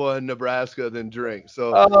Iowa and Nebraska than drink.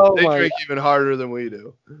 So they drink even harder than we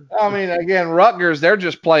do. Again, Rutgers, they're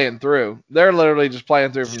just playing through. They're literally just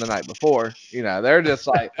playing through from the night before. They're just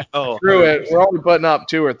like, screw it. We're only putting up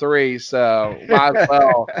 2 or 3, so might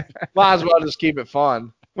as well just keep it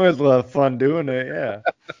fun. Might as well have fun doing it, yeah.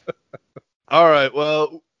 All right,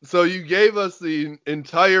 well, so you gave us the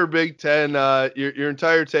entire Big Ten, your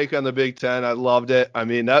entire take on the Big Ten. I loved it. I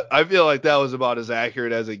feel like that was about as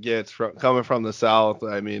accurate as it gets coming from the South.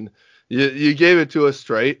 You gave it to us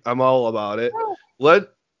straight. I'm all about it.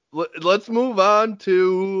 Let's move on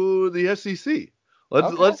to the SEC.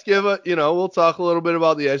 Let's give we'll talk a little bit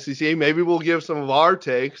about the SEC. Maybe we'll give some of our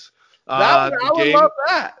takes I would love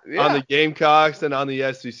that. Yeah. On the Gamecocks and on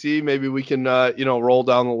the SEC. Maybe we can roll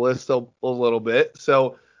down the list a little bit.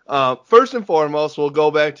 So. First and foremost, we'll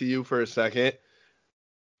go back to you for a second.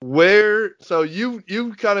 So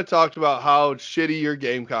you've kind of talked about how shitty your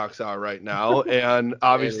Gamecocks are right now, and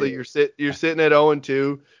obviously you're sitting at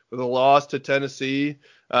 0-2 with a loss to Tennessee,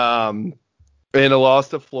 and a loss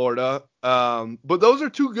to Florida. But those are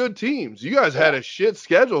two good teams. You guys had a shit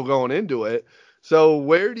schedule going into it. So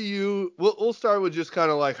where do you? We'll start with just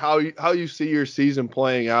kind of like how you see your season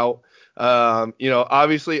playing out.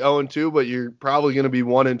 Obviously 0-2, but you're probably going to be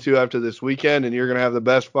 1-2 after this weekend, and you're going to have the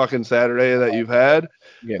best fucking Saturday that you've had.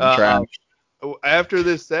 After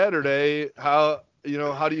this Saturday, how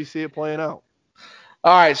do you see it playing out?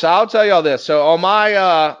 All right, so I'll tell you all this. So on my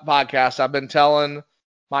podcast, I've been telling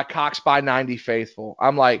my Cox by 90 faithful,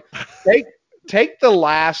 I'm like, take the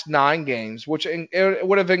last 9 games, which it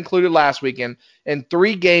would have included last weekend, in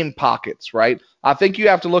 3-game pockets, right? I think you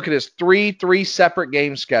have to look at it as three separate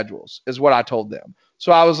game schedules is what I told them.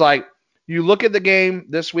 So I was like, you look at the game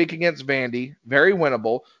this week against Vandy, very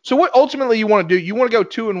winnable. So what ultimately you want to do, you want to go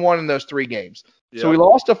 2-1 in those 3 games. Yep. So we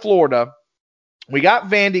lost to Florida. We got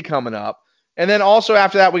Vandy coming up. And then also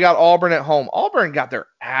after that, we got Auburn at home. Auburn got their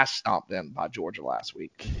ass stomped in by Georgia last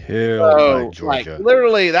week. Killed by Georgia.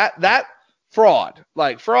 Literally that fraud.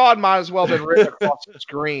 Like, fraud might as well have been written across the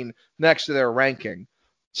screen next to their ranking.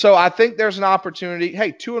 So I think there's an opportunity.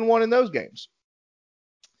 Hey, 2-1 in those games.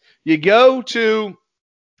 You go to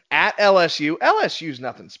at LSU. LSU's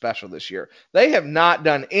nothing special this year. They have not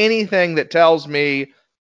done anything that tells me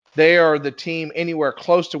they are the team anywhere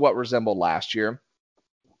close to what resembled last year.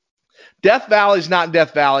 Death Valley's not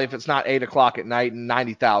Death Valley if it's not 8 o'clock at night and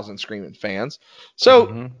 90,000 screaming fans.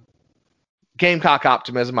 So, Gamecock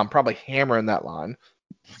optimism, I'm probably hammering that line.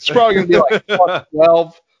 It's probably going to be like plus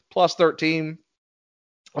 12, plus 13.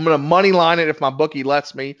 I'm going to money line it if my bookie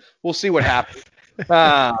lets me. We'll see what happens.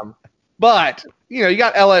 But, you know, you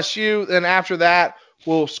got LSU. Then after that,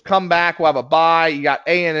 we'll come back. We'll have a bye. You got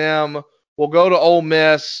A&M. We'll go to Ole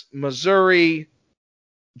Miss, Missouri,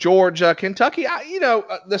 Georgia, Kentucky.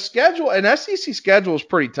 The schedule, an SEC schedule is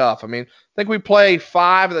pretty tough. I mean, I think we play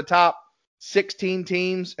 5 of the top 16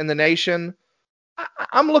 teams in the nation.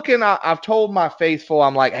 I'm looking, I've told my faithful,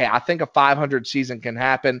 I'm like, hey, I think a 500 season can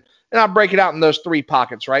happen. And I break it out in those 3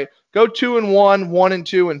 pockets, right? Go 2-1,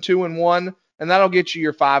 1-2, and 2-1, and that'll get you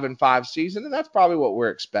your 5-5 season. And that's probably what we're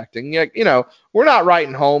expecting. You know, we're not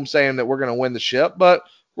writing home saying that we're going to win the ship, but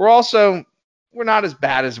we're not as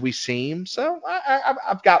bad as we seem. So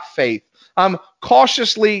I've got faith. I'm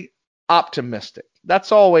cautiously optimistic.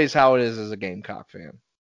 That's always how it is as a Gamecock fan.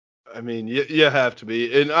 I mean, you have to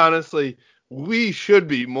be. And honestly, we should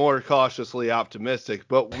be more cautiously optimistic,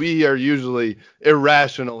 but we are usually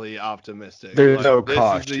irrationally optimistic. There's no this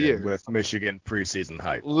caution is the year. with Michigan preseason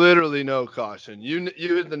hype. Literally no caution. You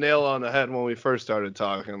hit the nail on the head when we first started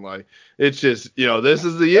talking. Like, it's just, this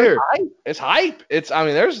is the year. It's hype. There's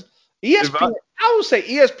ESPN. I will say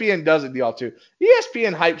ESPN does it to y'all too.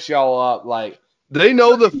 ESPN hypes y'all up like. They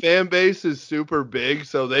know the fan base is super big,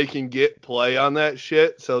 so they can get play on that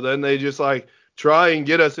shit. So then they just like try and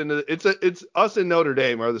get us into it's us and Notre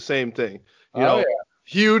Dame are the same thing.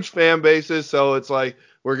 Huge fan bases. So it's like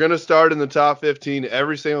we're gonna start in the top 15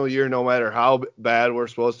 every single year, no matter how bad we're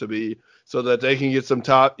supposed to be, so that they can get some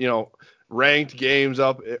top, ranked games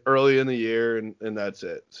up early in the year, and that's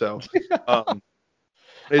it. So I'll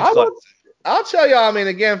tell y'all.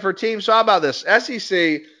 Again, for teams. So how about this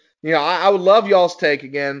SEC? I would love y'all's take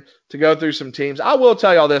again to go through some teams. I will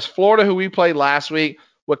tell y'all this. Florida, who we played last week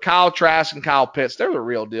with Kyle Trask and Kyle Pitts, they're the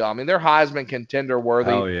real deal. They're Heisman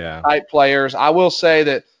contender-worthy type players. I will say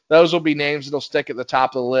that those will be names that will stick at the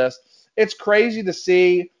top of the list. It's crazy to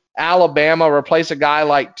see Alabama replace a guy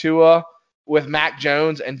like Tua with Mac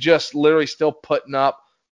Jones and just literally still putting up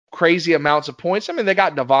crazy amounts of points. They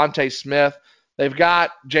got Devontae Smith. They've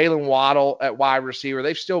got Jalen Waddle at wide receiver.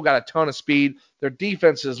 They've still got a ton of speed. Their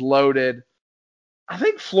defense is loaded. I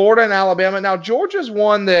think Florida and Alabama. Now, Georgia's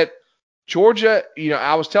one that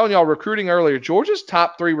I was telling y'all recruiting earlier, Georgia's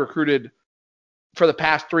top 3 recruited for the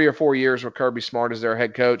past 3 or 4 years with Kirby Smart as their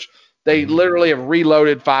head coach. They literally have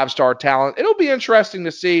reloaded 5-star talent. It'll be interesting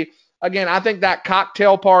to see. Again, I think that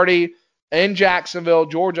cocktail party in Jacksonville,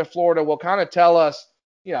 Georgia, Florida will kind of tell us,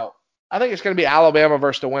 I think it's going to be Alabama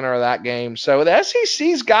versus the winner of that game. So the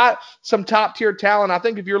SEC's got some top-tier talent. I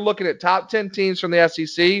think if you're looking at top 10 teams from the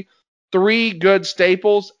SEC, 3 good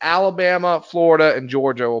staples, Alabama, Florida, and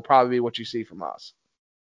Georgia will probably be what you see from us.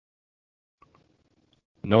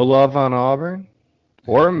 No love on Auburn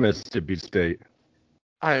or Mississippi State?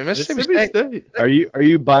 Mississippi State. Are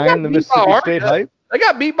you buying the Mississippi State hype? They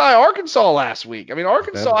got beat by Arkansas last week.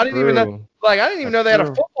 Arkansas, I didn't even know. I didn't even know they had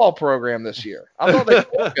a football program this year. I thought they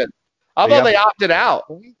were good. I thought they opted out.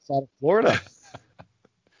 South Florida.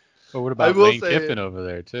 But what about Lane Kiffin over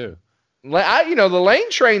there too? The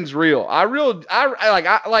Lane train's real.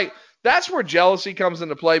 That's where jealousy comes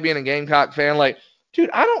into play. Being a Gamecock fan, dude,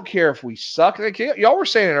 I don't care if we suck. Y'all were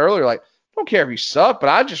saying it earlier. I don't care if we suck, but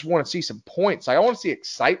I just want to see some points. I want to see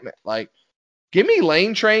excitement. Give me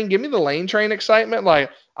Lane Train. Give me the Lane Train excitement.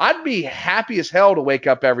 I'd be happy as hell to wake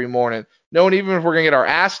up every morning knowing even if we're gonna get our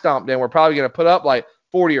ass stomped in, we're probably gonna put up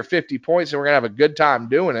 40 or 50 points, and we're going to have a good time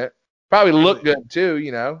doing it. Probably look good,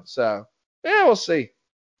 too, So, yeah, we'll see.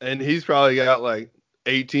 And he's probably got,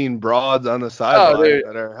 18 broads on the sideline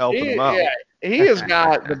that are helping him out. Yeah, he has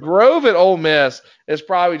got – the Grove at Ole Miss is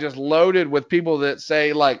probably just loaded with people that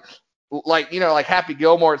say, like Happy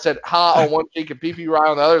Gilmore, it said ha on one cheek and Pee-Pee Ryan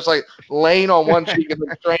on the other. It's like Lane on one cheek and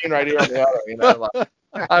the Train right here on the other,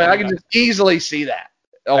 I can just easily see that.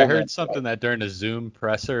 I heard something that during a Zoom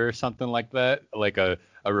presser or something like that, a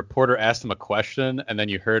reporter asked him a question, and then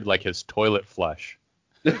you heard his toilet flush.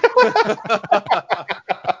 That's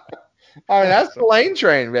the Lane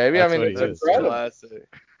Train, baby. That's it's incredible. Classic.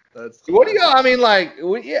 What do you? I mean, like,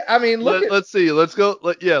 I mean, let's see. Let's go.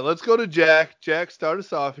 Let's go to Jack. Jack, start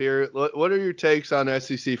us off here. What are your takes on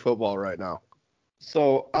SEC football right now?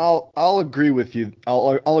 So I'll agree with you.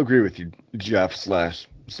 I'll agree with you, Jeff slash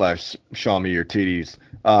Shawmy or TDs.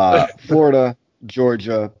 Florida,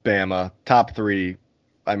 Georgia, Bama, top three.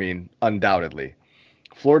 I mean, undoubtedly.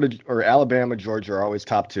 Florida or Alabama, Georgia are always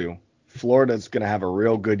top two. Florida's going to have a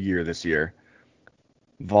real good year this year.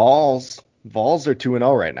 Vols are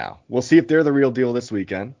 2-0 right now. We'll see if they're the real deal this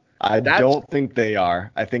weekend. I don't think they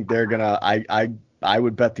are. I think they're gonna. I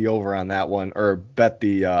would bet the over on that one, or bet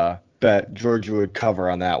Georgia would cover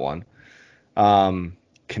on that one.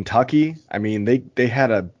 Kentucky. I mean, they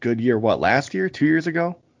had a good year. What, last year, 2 years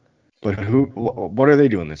ago? But what are they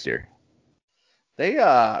doing this year? They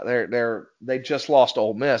just lost to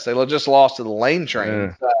Ole Miss. They just lost to the Lane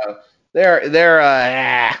Train. So they're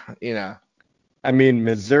you know. I mean,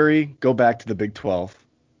 Missouri, go back to the Big 12.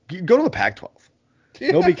 Go to the Pac-12.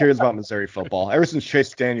 Nobody cares about Missouri football. Ever since Chase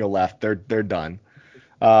Daniel left, they're done.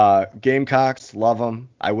 Gamecocks, love them.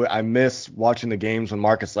 I miss watching the games when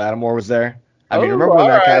Marcus Lattimore was there. I mean, remember when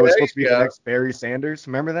that guy was supposed to be the next Barry Sanders?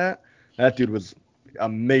 Remember that? That dude was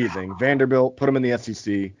amazing. Vanderbilt, put him in the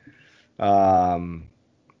SEC.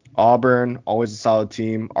 Auburn, always a solid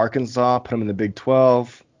team. Arkansas, put him in the Big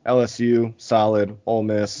 12. LSU, solid. Ole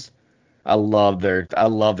Miss. I love their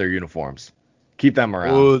uniforms. Keep them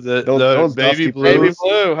around. Ooh, those baby blue,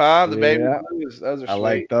 huh? The baby blues. Those are sweet. I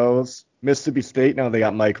like those. Mississippi State, now they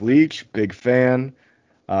got Mike Leach, big fan.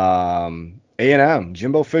 A&M,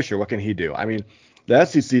 Jimbo Fisher, what can he do? I mean, the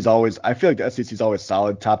SEC's always, I feel like the SEC's always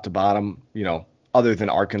solid top to bottom, you know, other than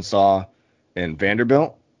Arkansas and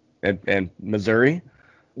Vanderbilt and Missouri.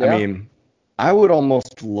 Yeah. I mean, I would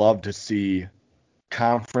almost love to see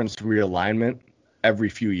conference realignment every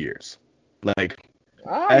few years. Like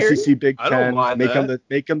SEC Big Ten,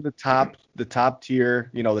 make them the top tier,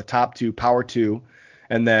 you know, the top two, Power 2,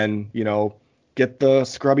 and then, you know, get the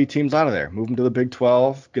scrubby teams out of there, move them to the Big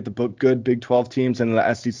 12, get the good Big 12 teams into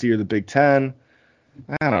the SEC or the Big 10.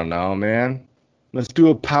 I don't know, man. Let's do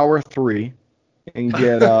a Power 3 and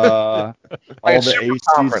get all the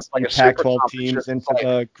ACs and Pac-12 teams into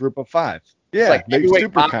the Group of 5. Yeah, like make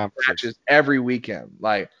super conferences every weekend,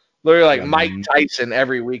 like. Literally like Mike Tyson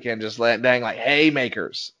every weekend, just dang like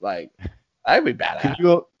haymakers. Like, that'd be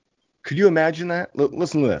badass. Could you imagine that?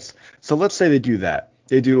 Listen to this. So let's say they do that.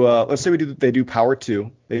 They do. Let's say they do Power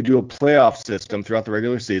 2. They do a playoff system throughout the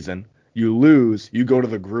regular season. You lose, you go to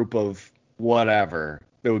the group of whatever.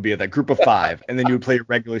 That would be at that group of 5, and then you would play your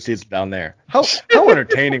regular season down there. How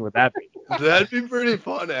entertaining would that be? That'd be pretty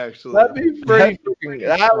fun, actually. That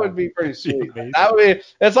would be pretty sweet. That would be.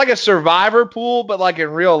 It's like a survivor pool, but like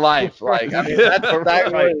in real life. Like, I mean, that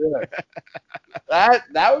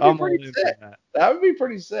would be pretty sick. That would be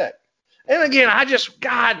pretty sick. And again,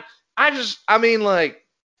 I mean, like,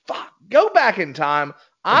 fuck, go back in time.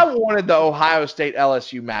 I wanted the Ohio State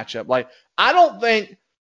LSU matchup. Like, I don't think.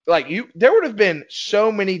 Like, there would have been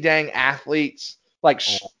so many dang athletes, like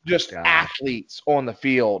athletes on the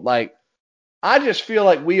field. Like, I just feel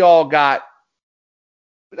like we all got.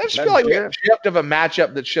 I just feel like we got chipped of a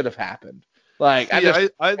matchup that should have happened. Like,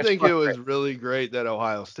 I think it was really great that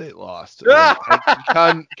Ohio State lost.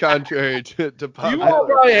 Contrary to popular. You all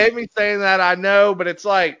probably hate me saying that, I know, but it's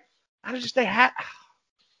like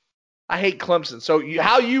I hate Clemson. So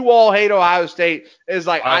how you all hate Ohio State is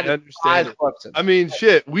like I understand Clemson. I mean,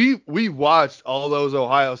 shit, we watched all those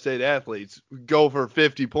Ohio State athletes go for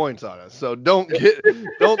 50 points on us. So don't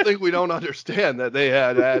think we don't understand that they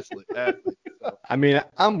had athletes. So. I mean,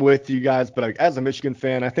 I'm with you guys, but as a Michigan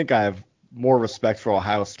fan, I think I have more respect for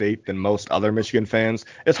Ohio State than most other Michigan fans.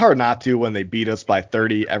 It's hard not to when they beat us by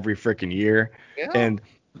 30 every freaking year. Yeah. And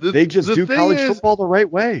they just do college football the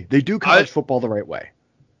right way. They do college football the right way.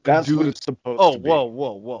 That's what it's supposed to be.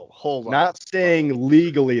 Whoa. Hold on. Not saying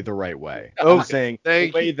legally the right way. Okay. I'm saying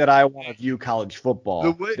the way that I want to view college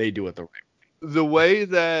football, they do it the right way. The way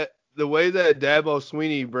that Dabo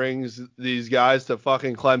Swinney brings these guys to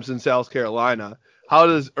fucking Clemson, South Carolina, how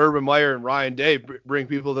does Urban Meyer and Ryan Day bring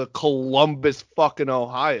people to Columbus, fucking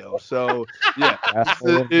Ohio? So, yeah,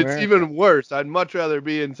 it's even worse. I'd much rather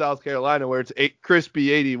be in South Carolina where it's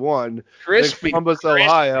crispy 81 than Columbus,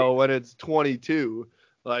 Ohio when it's 22.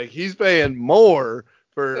 Like, he's paying more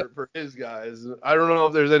for his guys. I don't know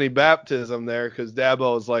if there's any baptism there because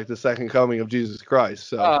Dabo is like the second coming of Jesus Christ.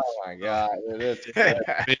 So. Oh my God,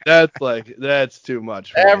 I mean, that's too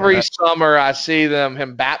much. Every summer I see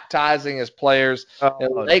him baptizing his players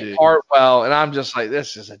in Lake Hartwell, and I'm just like,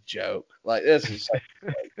 this is a joke. Like, this is.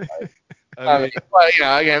 I mean, you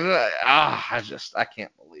know, again, I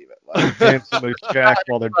can't believe it. Dance in the shack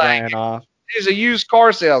while they're drying off. He's a used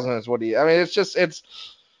car salesman, is what he. I mean, it's.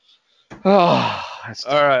 Oh,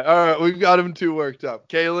 All right. We've got him too worked up.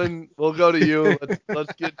 Kalen, we'll go to you.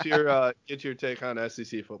 Let's get your take on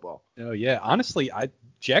SEC football. Oh yeah, honestly,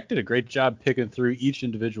 Jack did a great job picking through each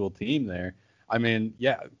individual team there. I mean,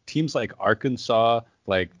 yeah, teams like Arkansas,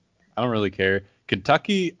 like I don't really care.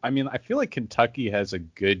 Kentucky, I mean, I feel like Kentucky has a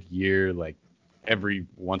good year, like every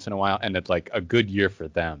once in a while, and it's like a good year for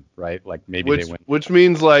them, right? Like maybe they win. Which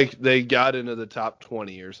means like they got into the top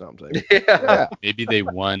 20 or something. yeah. Maybe they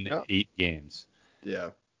won 8 games. Yeah.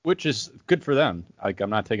 Which is good for them. Like I'm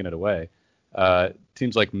not taking it away.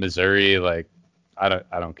 Teams like Missouri, like I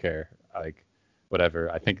don't care. Like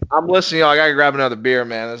whatever. I think I'm listening. I gotta grab another beer,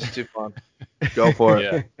 man. This is too fun. Go for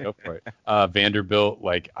it. Yeah, go for it. Vanderbilt,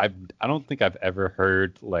 like I don't think I've ever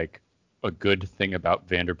heard like a good thing about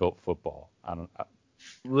Vanderbilt football.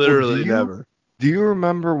 Literally never. Do you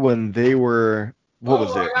remember when they were? What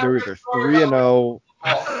was it? They were either 3-0.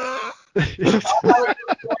 I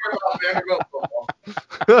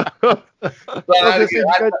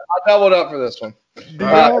doubled up for this one. Do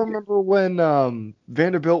you remember when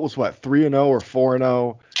Vanderbilt was 3-0 or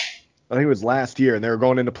 4-0? I think it was last year, and they were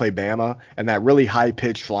going in to play Bama, and that really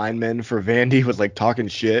high-pitched lineman for Vandy was talking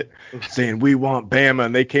shit, saying we want Bama,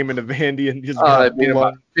 and they came into Vandy and just got beat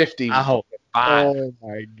about 50. Oh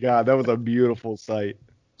my God, that was a beautiful sight.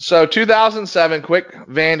 So 2007, quick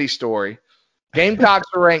Vandy story. Gamecocks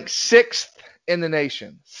were ranked 6th in the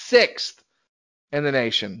nation. 6th in the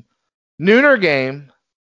nation. Nooner game,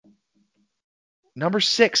 number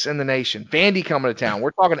 6 in the nation. Vandy coming to town.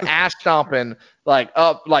 We're talking ass stomping,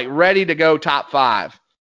 ready to go top 5.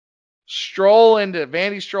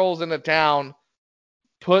 Vandy strolls into town,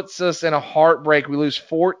 puts us in a heartbreak. We lose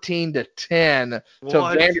 14-10 to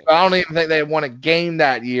Vandy. I don't even think they won a game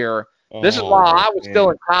that year. This is why I was still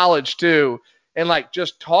in college too. And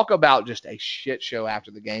just talk about just a shit show after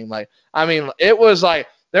the game. It was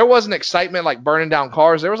there wasn't excitement like burning down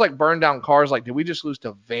cars. There was burn down cars. Did we just lose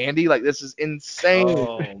to Vandy? This is insane.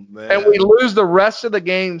 Oh, man. And we lose the rest of the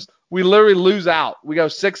games. We literally lose out. We go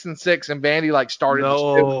 6-6, and Vandy started.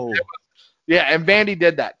 No. Yeah, and Vandy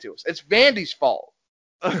did that to us. It's Vandy's fault.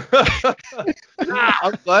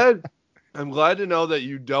 I'm glad to know that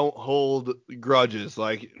you don't hold grudges.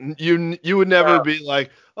 You would never be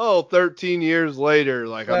 13 years later,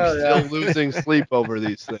 I'm still losing sleep over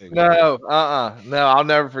these things. No, no, I'll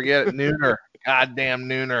never forget it. Nooner, goddamn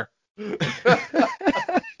Nooner.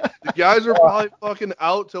 The guys were probably fucking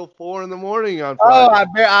out till 4 a.m. on Friday. Oh,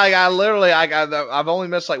 I've only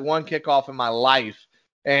missed one kickoff in my life,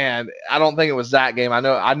 and I don't think it was that game. I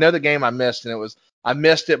know the game I missed, and I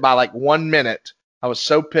missed it by 1 minute. I was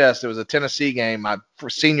so pissed. It was a Tennessee game for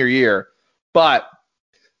senior year, but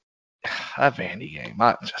that Vandy game,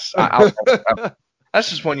 that's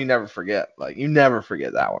just one you never forget. You never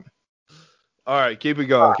forget that one. All right, keep it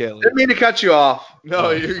going, Caleb. Didn't mean to cut you off.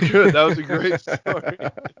 No, you're good. That was a great story.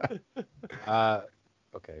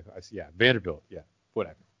 Okay. Yeah, Vanderbilt. Yeah,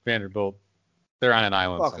 whatever. Vanderbilt. They're on an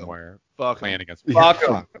island Fuck somewhere. Fuck playing them. against. Fuck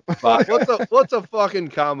them. What's a fucking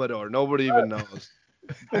Commodore? Nobody even knows.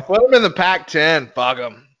 Put them in the Pac-10. Fuck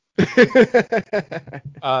them.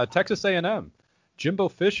 Texas A&M. Jimbo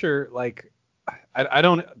Fisher, I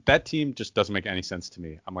don't. That team just doesn't make any sense to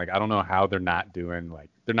me. I'm I don't know how they're not doing.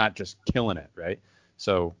 They're not just killing it, right?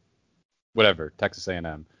 So, whatever. Texas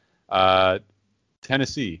A&M.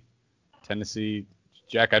 Tennessee.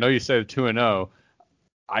 Jack, I know you said 2-0.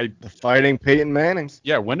 The Fighting Peyton Mannings.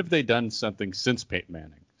 Yeah, when have they done something since Peyton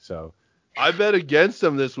Manning? So. I bet against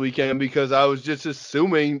them this weekend because I was just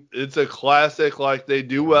assuming it's a classic. They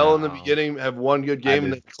do well in the beginning, have one good game,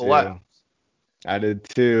 and then collapse. I did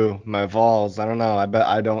too. My Vols. I don't know. I bet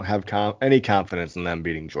I don't have any confidence in them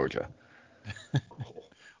beating Georgia.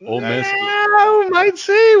 Ole Miss. Yeah, we might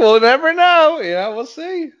see. We'll never know. We'll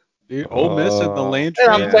see. Dude, Ole Miss and the Land. And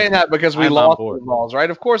I'm saying that because we lost the Vols, right?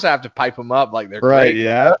 Of course, I have to pipe them up they're right. Great.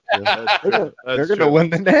 Yeah, they're gonna win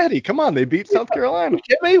the Natty. Come on, they beat South Carolina. You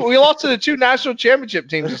kidding me? We lost to the 2 national championship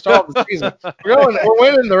teams to start the season. We're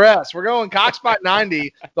winning the rest. We're going Cox by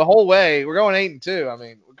 90 the whole way. We're going 8-2. I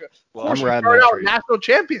mean, I'm riding out national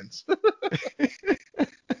champions.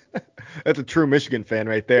 That's a true Michigan fan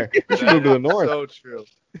right there. You should move to the north.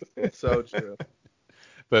 So true.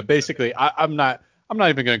 But basically, I'm not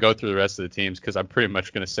even going to go through the rest of the teams because I'm pretty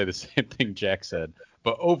much going to say the same thing Jack said.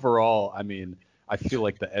 But overall, I feel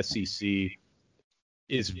like the SEC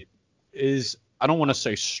is I don't want to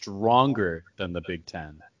say stronger than the Big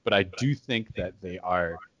Ten, but I do think that they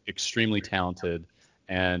are extremely talented,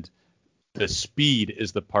 and the speed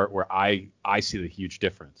is the part where I see the huge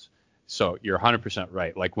difference. So you're 100%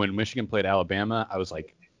 right. Like when Michigan played Alabama, I was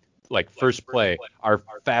like first play, our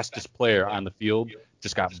fastest player on the field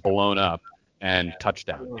just got blown up and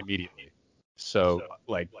touchdown immediately. So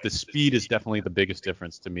like the speed is definitely the biggest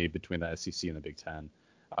difference to me between the SEC and the Big Ten.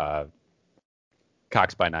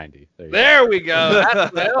 Cox by 90. There we go.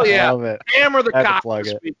 That's, hell yeah. Love it. Hammer the Had to Cox plug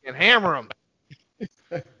this it. weekend. Hammer them.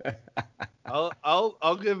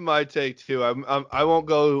 I'll give my take too. I won't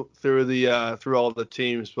go through the through all the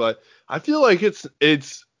teams, but I feel like it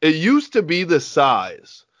used to be the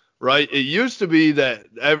size, right? It used to be that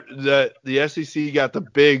the SEC got the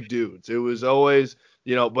big dudes. It was always,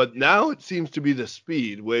 but now it seems to be the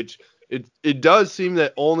speed, which it does seem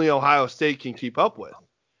that only Ohio State can keep up with.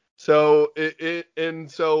 So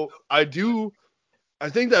so I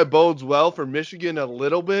think that bodes well for Michigan a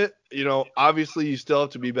little bit. Obviously you still have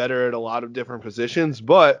to be better at a lot of different positions,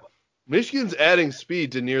 but Michigan's adding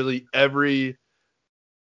speed to nearly every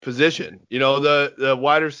position. The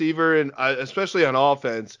wide receiver and especially on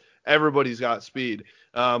offense, everybody's got speed.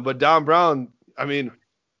 But Don Brown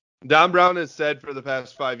has said for the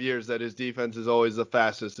past 5 years that his defense is always the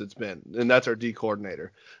fastest it's been, and that's our D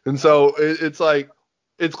coordinator. And so it's like,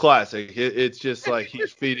 it's classic. It's just like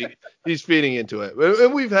he's feeding into it.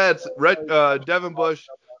 And we've had Devin Bush.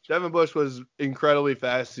 Devin Bush was incredibly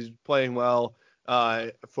fast. He's playing well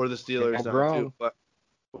for the Steelers now too. But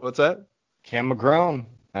what's that? Cam McGrone.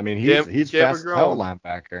 I mean, he's fast hell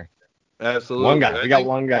linebacker. Absolutely. One guy. We got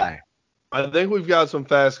one guy. I think we've got some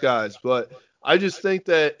fast guys, but I just think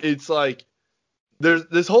that it's like there's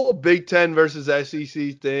this whole Big Ten versus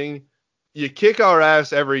SEC thing. You kick our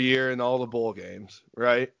ass every year in all the bowl games,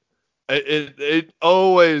 right? It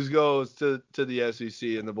always goes to the SEC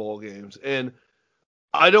in the bowl games, and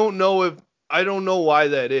I don't know why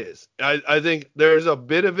that is. I think there's a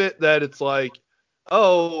bit of it that it's like,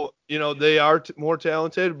 they are more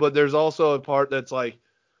talented, but there's also a part that's like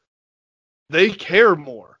they care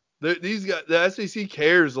more. These guys, the SEC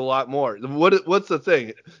cares a lot more. What's the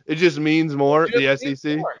thing? It just means more. The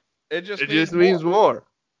SEC. It just means more.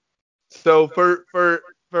 So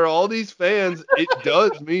for all these fans, it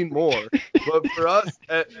does mean more. But for us,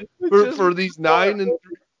 for these 9 and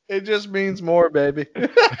 3, it just means more, baby.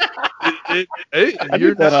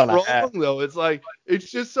 You're not wrong though. It's like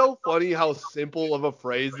it's just so funny how simple of a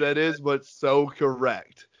phrase that is, but so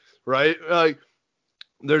correct, right? Like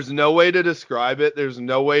there's no way to describe it. There's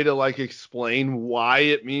no way to explain why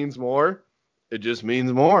it means more. It just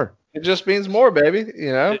means more. It just means more, baby.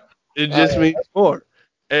 It just means more.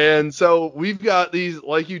 And so we've got these,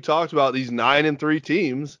 like you talked about, these 9 and 3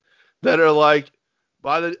 teams that are like,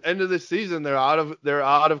 by the end of the season, they're out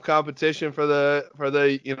of competition for the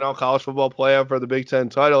college football playoff for the Big Ten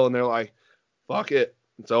title, and they're like, fuck it,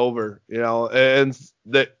 it's over, and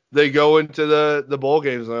they go into the bowl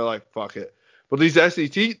games and they're like, fuck it. But these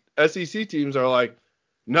SEC teams are like,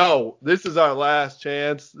 no, this is our last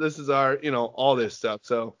chance. This is our, all this stuff.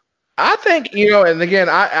 So I think, and again,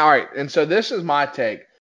 all right, and so this is my take.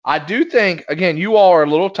 I do think, again, you all are a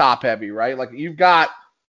little top heavy, right? Like you've got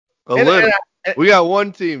we got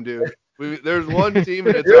one team, dude. There's one team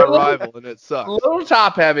and it's our rival and it sucks. A little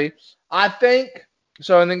top heavy. I think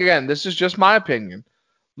so. And then again, this is just my opinion.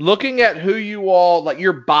 Looking at who you all, like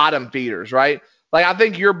your bottom feeders, right? Like I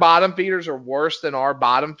think your bottom feeders are worse than our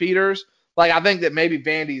bottom feeders. Like I think that maybe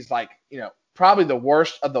Vandy's probably the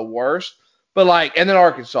worst of the worst, but and then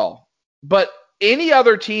Arkansas. But any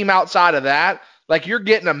other team outside of that, you're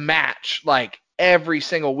getting a match every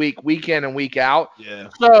single week, week in and week out. Yeah.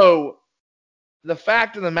 So the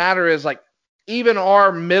fact of the matter is even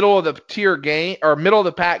our middle of the tier game or middle of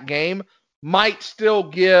the pack game might still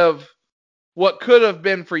give what could have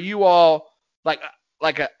been for you all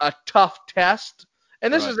a tough test.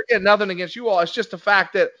 And this is again nothing against you all. It's just the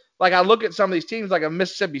fact that I look at some of these teams like a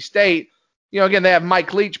Mississippi State. Again, they have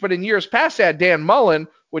Mike Leach, but in years past they had Dan Mullen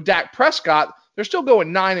with Dak Prescott. They're still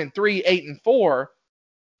going 9 and 3, 8 and 4,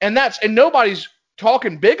 and nobody's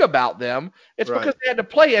talking big about them. It's because they had to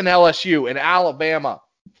play in LSU and Alabama.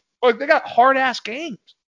 They got hard ass games.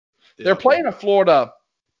 Yeah. They're playing a Florida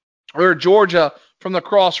or Georgia from the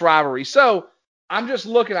cross rivalry. So I'm just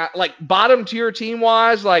looking at bottom tier team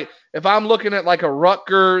wise. If I'm looking at a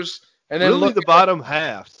Rutgers and then really the bottom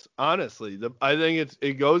halves. Honestly, I think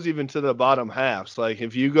it goes even to the bottom halves.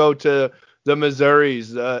 If you go to the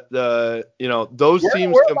Missouris, those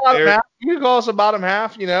teams compare. You can call us a bottom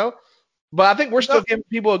half, but I think we're still giving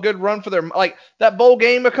people a good run for their that bowl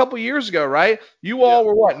game a couple years ago, right? You all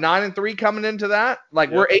were what 9 and 3 coming into that,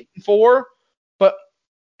 we're 8 and 4, but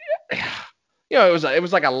it was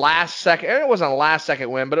a last second. It wasn't a last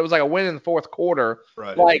second win, but it was a win in the fourth quarter.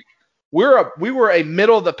 Right. we were a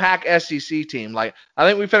middle of the pack SEC team. Like I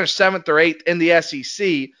think we finished 7th or 8th in the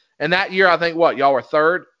SEC, and that year I think y'all were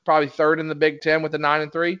third, probably third in the Big Ten with the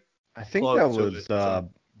 9-3. I think that was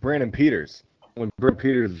Brandon Peters when Brandon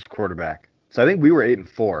Peters was quarterback. So I think we were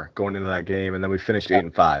 8-4 going into that game, and then we finished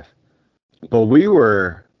 8-5. But we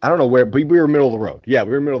were, I don't know where, but we were middle of the road. Yeah,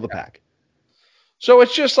 we were middle of the pack. So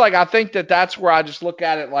it's just like I think that's where I just look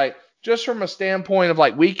at it like just from a standpoint of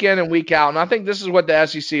like week in and week out. And I think this is what the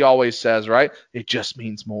SEC always says, right? It just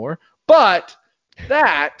means more. But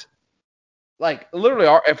that, like literally,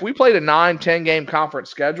 if we played a 9-10 game conference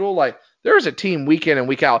schedule, like there's a team week in and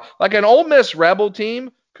week out. Like an Ole Miss Rebel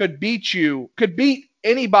team could beat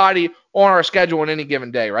anybody on our schedule on any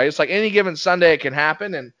given day, right? It's like any given Sunday it can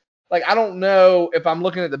happen. And like I don't know if I'm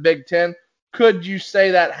looking at the Big Ten, could you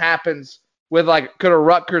say that happens with like could a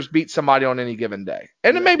Rutgers beat somebody on any given day?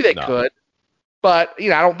 And then maybe they could, but I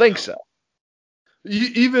don't think so.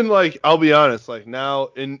 Even like I'll be honest, like now,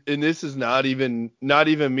 and this is not even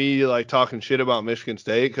me like talking shit about Michigan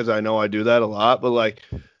State because I know I do that a lot, but like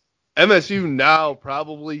MSU now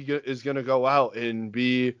probably is going to go out and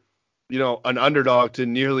be, an underdog to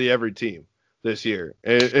nearly every team this year,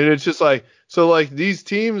 and it's just like so like these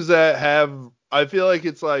teams that have, I feel like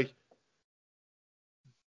it's like.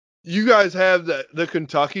 You guys have the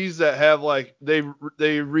Kentuckys that have like they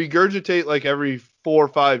regurgitate like every 4 or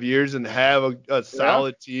 5 years and have a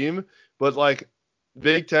solid team, but like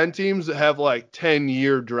Big Ten teams have like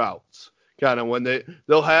 10-year droughts, kind of when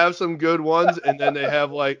they'll have some good ones and then they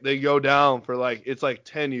have like they go down for like it's like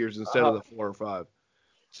 10 years instead of the 4 or 5.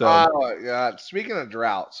 So oh God, speaking of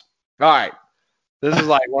droughts, all right, this is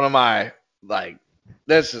like one of my like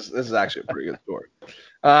this is actually a pretty good story.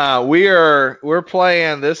 We're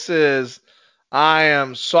playing. I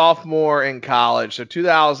am sophomore in college, so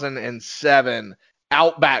 2007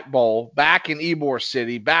 Outback Bowl back in Ybor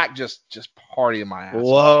City, back just partying my ass.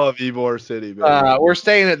 Love Ybor City, baby. We're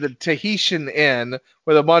staying at the Tahitian Inn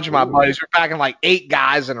with a bunch of my buddies. We're packing like 8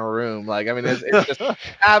 guys in a room. Like I mean, it's just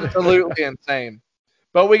absolutely insane.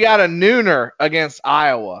 But we got a nooner against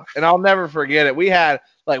Iowa, and I'll never forget it.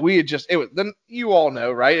 You all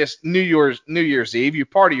know, right? It's New Year's Eve. You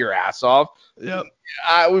party your ass off. Yep.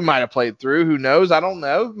 We might have played through. Who knows? I don't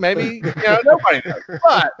know. Maybe nobody knows.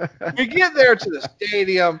 But you get there to the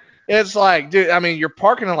stadium. It's like, dude. I mean, you're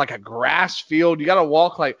parking in like a grass field. You got to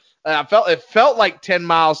walk like. It felt like 10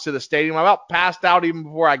 miles to the stadium. I about passed out even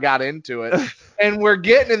before I got into it. And we're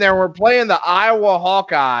getting in there. We're playing the Iowa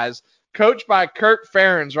Hawkeyes, coached by Kirk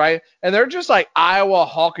Ferentz, right? And they're just like Iowa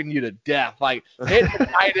hawking you to death, like hitting the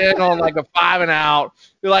tight end on like a 5-and-out.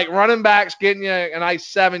 They're like running backs getting you a nice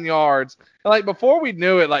 7 yards. And like before we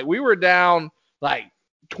knew it, like we were down like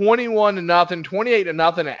 21-0,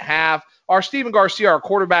 28-0 at half. Our Steven Garcia, our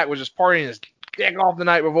quarterback, was just partying his dick off the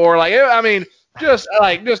night before. Like I mean, just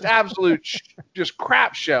absolute just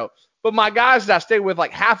crap show. But my guys that I stayed with,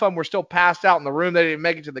 like half of them were still passed out in the room. They didn't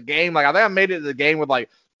make it to the game. Like I think I made it to the game with like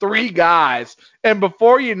 3 guys, and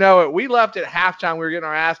before you know it, we left at halftime. We were getting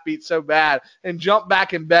our ass beat so bad, and jumped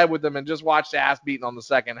back in bed with them and just watched the ass beating on the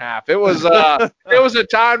second half. It was a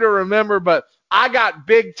time to remember. But I got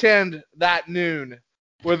Big Ten that noon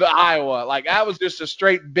with Iowa. Like that was just a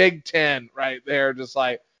straight Big Ten right there. Just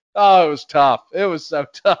like, oh, it was tough. It was so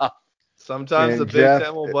tough. Sometimes the Big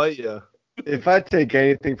Ten will bite you. If I take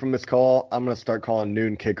anything from this call, I'm going to start calling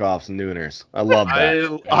noon kickoffs nooners. I love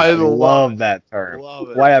that. I love that term. Love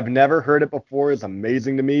it. Why I've never heard it before is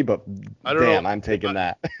amazing to me, but I'm taking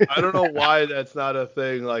that. I don't know why that's not a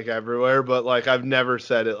thing like everywhere, but like I've never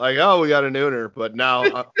said it. Like, oh, we got a nooner, but now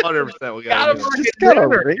 100% we got a nooner. It's just got a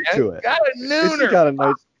ring to it. Got a nooner. It's got a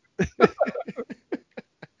nice.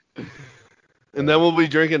 And then we'll be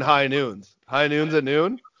drinking high noons. High noons at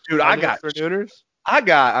noon? Dude, I got for nooners. I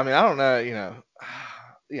don't know,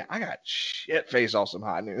 yeah, I got shit faced off some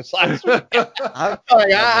high noons last week. I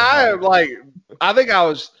think I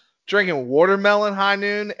was drinking watermelon high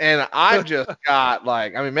noon, and I just got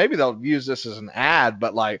like, I mean, maybe they'll use this as an ad,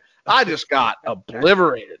 but like, I just got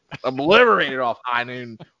obliterated off high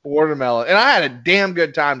noon watermelon, and I had a damn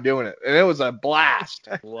good time doing it, and it was a blast.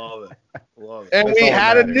 Love it. And we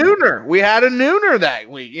had a nooner. We had a nooner that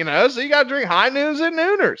week, so you got to drink high noons and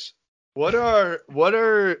nooners. What are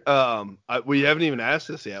we haven't even asked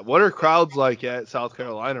this yet. What are crowds like at South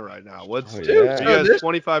Carolina right now? You guys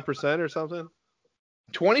 25% or something?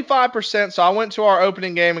 25%. So I went to our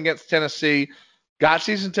opening game against Tennessee. got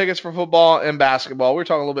season tickets for football and basketball. We were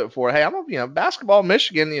talking a little bit before. Hey, basketball,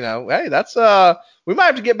 Michigan. Hey, that's we might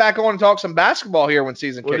have to get back on and talk some basketball here when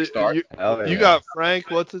season kicks start. You got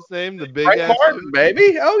Frank. What's his name? The big Frank Martin, dude?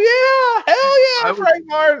 Baby. Oh yeah, hell yeah, Frank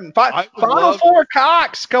Martin. Final Four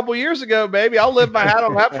Cox a couple years ago, baby. I'll live my hat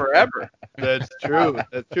on that forever. That's true.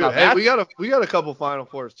 That's true. Hey, we got a couple Final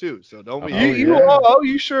Fours too, so don't be.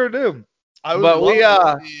 You sure do. I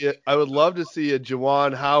would love to see a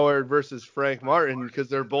Juwan Howard versus Frank Martin because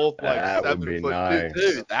they're both like 7 foot nice.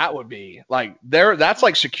 Dude, that would be like that's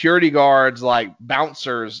like security guards, like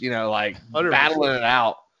bouncers, like 100%. Battling it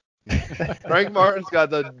out. Frank Martin's got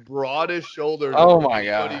the broadest shoulders. Oh my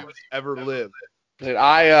god, anybody ever lived. Dude,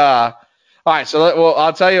 all right. So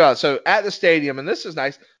I'll tell you what. So at the stadium, and this is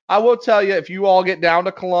nice. I will tell you, if you all get down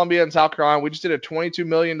to Columbia and South Carolina, we just did a $22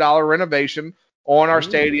 million renovation on our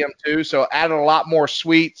stadium too, so added a lot more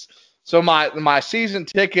suites. So my season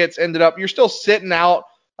tickets ended up, you're still sitting out,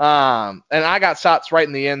 and I got shots right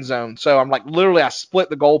in the end zone. So I'm like, literally, I split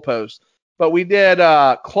the goalpost. But we did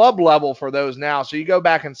club level for those now. So you go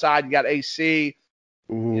back inside, you got AC.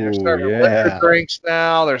 They're serving liquor drinks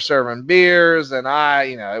now. They're serving beers, and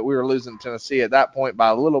we were losing Tennessee at that point by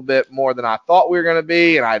a little bit more than I thought we were going to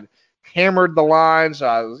be, and I'd hammered the line, so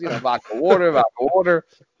I was, vodka water.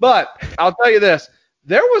 But I'll tell you this,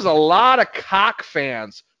 there was a lot of Cock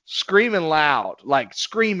fans screaming loud.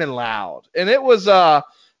 And it was, I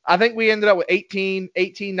think we ended up with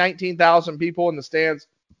 19,000 people in the stands.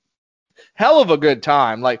 Hell of a good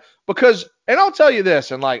time. Because, and I'll tell you this,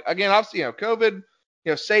 and again, I've seen, COVID,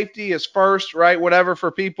 safety is first, right? Whatever for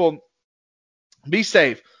people, be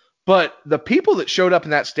safe. But the people that showed up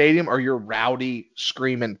in that stadium are your rowdy,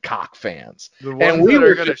 screaming Cock fans. And we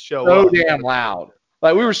were so damn loud.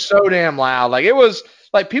 We were so damn loud. It was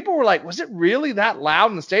people were like, was it really that loud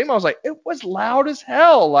in the stadium? I was like, it was loud as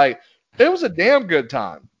hell. It was a damn good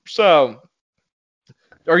time. So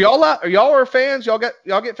are y'all fans? Y'all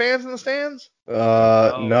get fans in the stands?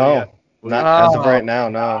 No. Yeah. Not as of right now,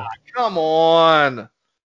 no. Come on.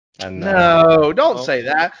 No, don't say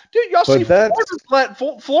that. Dude, y'all see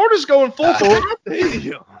Florida's going full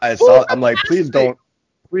stadium. I'm like, please don't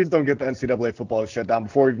get the NCAA football shut down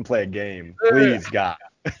before we even play a game. Please, God.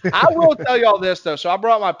 I will tell y'all this though. So I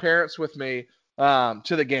brought my parents with me to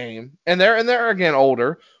the game, and they're again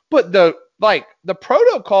older, but the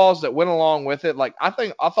protocols that went along with it, I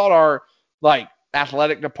thought our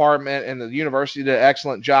athletic department and the university did an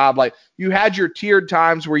excellent job. You had your tiered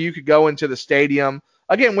times where you could go into the stadium.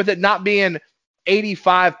 Again, with it not being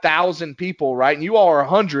 85,000 people, right? And you all are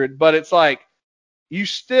 100, but it's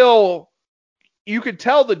you could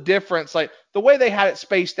tell the difference. The way they had it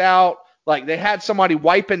spaced out, they had somebody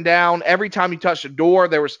wiping down every time you touched a door.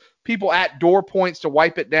 There was people at door points to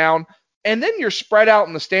wipe it down. And then you're spread out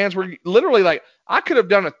in the stands where literally, I could have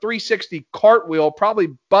done a 360 cartwheel, probably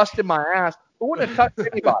busted my ass, but wouldn't have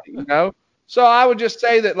touched anybody, So I would just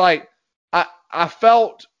say that, I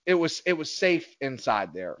felt it was safe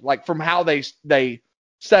inside there, from how they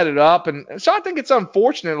set it up. And so I think it's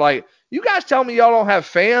unfortunate. You guys tell me y'all don't have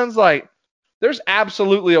fans. There's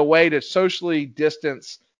absolutely a way to socially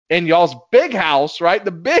distance in y'all's big house, right?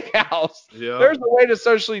 The big house. Yeah. There's a way to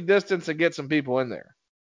socially distance and get some people in there.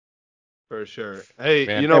 For sure. Hey,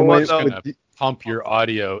 Man, you know what? Pump your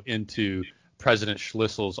audio into President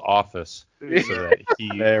Schlissel's office so that he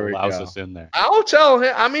allows us in there. I'll tell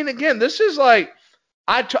him. I mean, again, this is I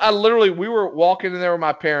literally, we were walking in there with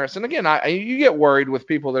my parents, and again, you get worried with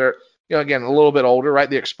people that are, again, a little bit older,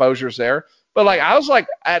 right? The exposure's there. But I was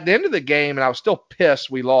at the end of the game, and I was still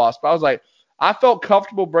pissed we lost, but I was I felt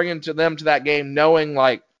comfortable bringing them to that game, knowing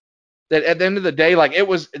that at the end of the day, it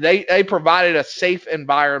was, they provided a safe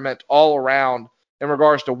environment all around in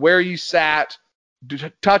regards to where you sat,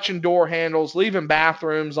 touching door handles, leaving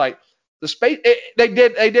bathrooms, the space. They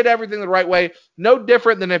did everything the right way. No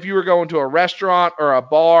different than if you were going to a restaurant or a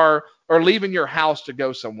bar or leaving your house to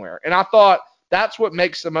go somewhere. And I thought that's what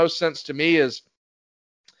makes the most sense to me is,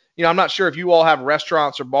 I'm not sure if you all have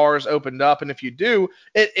restaurants or bars opened up. And if you do,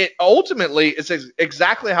 it ultimately is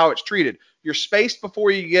exactly how it's treated. You're spaced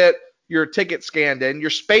before you get your ticket scanned in.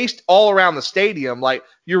 You're spaced all around the stadium.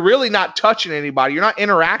 You're really not touching anybody. You're not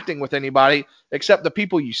interacting with anybody except the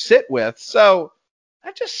people you sit with. So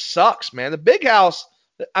that just sucks, man. The big house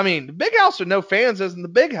with no fans isn't the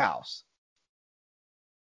big house.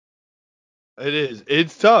 It is.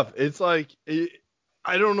 It's tough. It's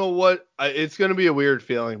I don't know what it's going to be a weird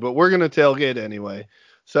feeling, but we're going to tailgate anyway.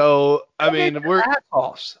 So, we're going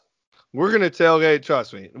to tailgate.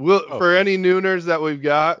 Trust me. For any nooners that we've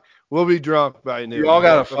got, we'll be drunk by noon. You all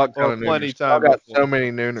got a fuck ton of plenty nooners. time. I got so many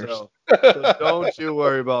nooners. So don't you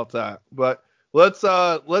worry about that. But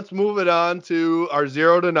let's move it on to our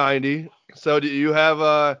 0 to 90. So do you have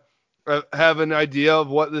an idea of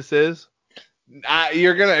what this is? Are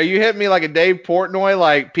you hitting me like a Dave Portnoy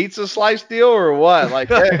like pizza slice deal or what? Like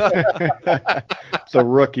It's a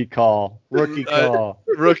rookie call. Rookie call.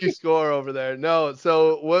 Rookie score over there. No,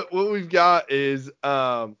 so what we've got is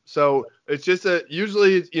so it's just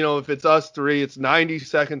usually, you know, if it's us three, it's 90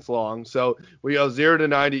 seconds long. So we go 0 to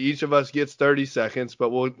 90. Each of us gets 30 seconds,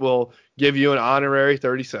 but we'll give you an honorary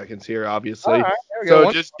 30 seconds here, obviously. All right, there we So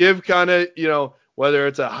go. just give kind of, you know, whether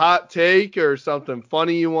it's a hot take or something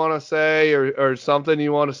funny you want to say or something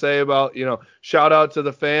you want to say about, you know, shout out to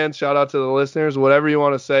the fans, shout out to the listeners, whatever you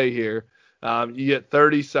want to say here. You get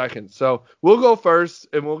 30 seconds. So we'll go first,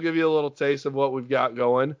 and we'll give you a little taste of what we've got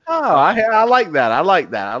going. Oh, I like that. I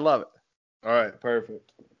like that. I love it. All right,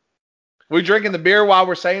 perfect. We drinking the beer while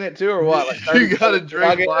we're saying it too, or what? Like You got to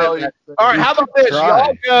drink while you. All right, how about this? Try.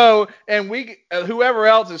 Y'all go, and whoever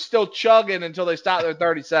else is still chugging until they stop their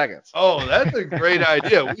 30 seconds. Oh, that's a great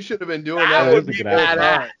idea. We should have been doing That that. would is a be good idea.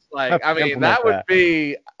 badass. Like, I mean, Implement that would that.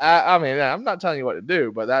 be. I mean, I'm not telling you what to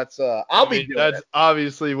do, but that's. I'll be doing That's it.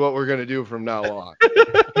 obviously what we're gonna do from now on.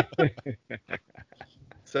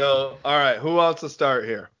 So, all right, who wants to start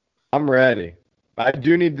here? I'm ready. I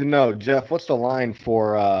do need to know, Jeff, what's the line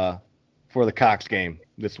for the Cox game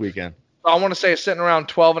this weekend? I want to say it's sitting around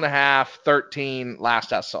 12.5, 13.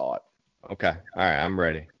 Last I saw it. Okay. All right, I'm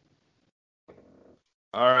ready.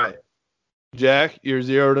 All right, Jack, your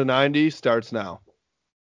 0 to 90 starts now.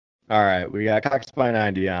 All right, we got Cox by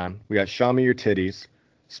 90 on. We got Show Me Your Titties.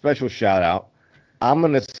 Special shout out. I'm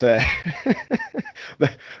going to say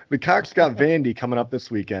the Cox got Vandy coming up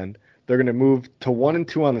this weekend. They're going to move to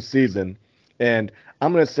 1-2 on the season. And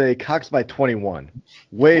I'm going to say Cox by 21.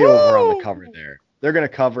 Way over on the cover there. They're going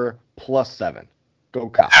to cover +7. Go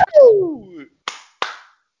Cox. Woo!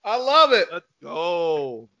 I love it. Let's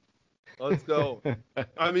go. Let's go.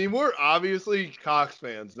 I mean, we're obviously Cox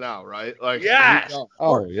fans now, right? Like, Yes.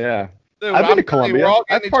 Oh, yeah. Dude, I've been to telling you, Columbia. We're all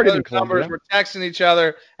I've getting each partied in other's Columbia. numbers. We're texting each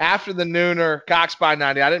other after the nooner. Cox by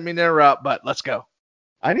 90. I didn't mean to interrupt, but let's go.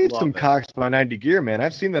 I need Love some it. Cox by 90 gear, man.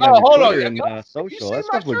 I've seen that Oh, on your hold on. Twitter You and see social. my That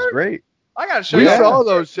stuff looks shirt? great. I got to show We you. saw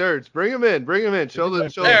those shirts. Bring them in. Bring them in. Show the.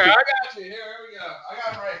 There, I got you. Here we go. I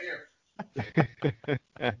got them right here.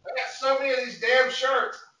 I got so many of these damn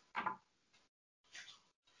shirts.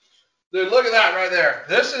 Dude, look at that right there.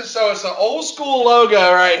 It's an old school logo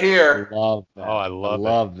right here. I love that. Oh, I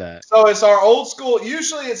love that. So it's our old school.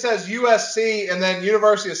 Usually it says USC and then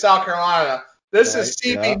University of South Carolina. This is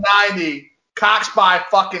Right, CB90. Cox by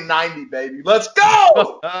fucking 90, baby. Let's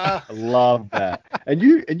go! I love that. And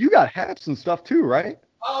you got hats and stuff too, right?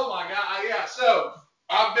 Oh my god, yeah. So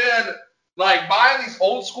I've been like buying these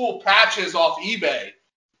old school patches off eBay.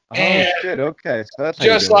 Oh And shit, okay. So that's how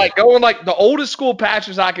you just do it. like going like the oldest school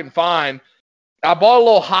patches I can find. I bought a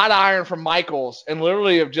little hot iron from Michael's and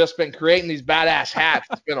literally have just been creating these badass hats.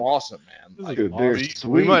 It's been awesome, man. Dude, they're We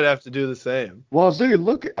sweet. might have to do the same. Well, dude,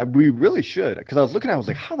 look, we really should. Because I was looking, I was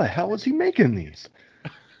like, how the hell is he making these?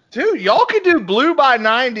 Dude, y'all could do blue by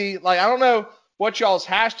 90. Like, I don't know what y'all's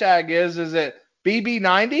hashtag is. Is it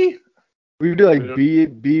BB90? We could do like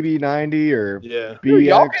BB90 or Yeah. Dude,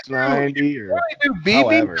 y'all BX90 or Really do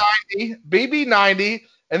however. BB90,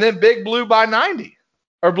 and then big blue by 90.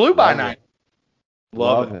 Or blue by Love 90.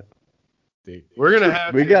 Love it. We're gonna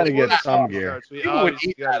have. We gotta before get the some song gear. starts, we People would obviously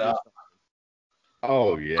eat gotta that do up.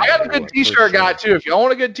 Oh yeah. I got a they good would, for t-shirt guy sure. too. If y'all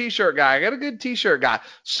want a good t-shirt guy, I got a good t-shirt guy.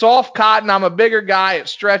 Soft cotton. I'm a bigger guy. It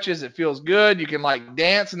stretches. It feels good. You can like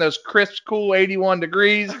dance in those crisp, cool 81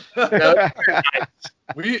 degrees. You know?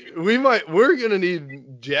 We're gonna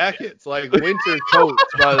need jackets, like winter coats,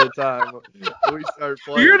 by the time we start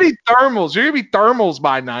playing. You're gonna need thermals. You're gonna be thermals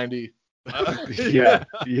by 90. Yeah.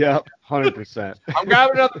 Yep. 100%. I'm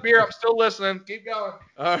grabbing another beer. I'm still listening. Keep going.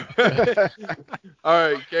 All right, all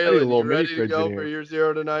right, I need a Caleb, little you mini ready to fridge go in for here. your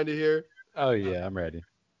 0 to 90 here? Oh yeah, I'm ready.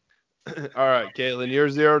 All right, Caitlin, your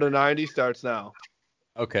 0 to 90 starts now.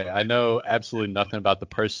 Okay, I know absolutely nothing about the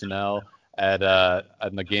personnel at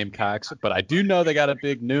the Gamecocks, but I do know they got a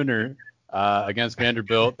big nooner against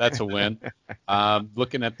Vanderbilt. That's a win.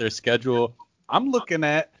 Looking at their schedule, I'm looking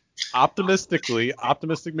at optimistic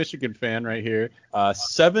Michigan fan right here.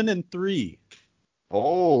 7-3.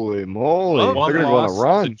 Holy moly. Oh, One They're gonna go on loss a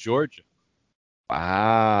run. to Georgia.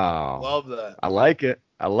 Wow. Love that. I like it.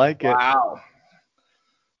 I like it. Wow.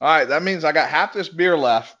 All right, that means I got half this beer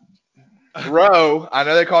left. Roe, I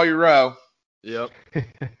know they call you Roe. Yep.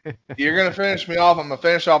 You're gonna finish me off. I'm gonna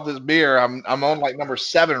finish off this beer. I'm on like number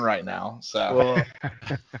 7 right now. So Well,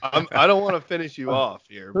 I don't want to finish you off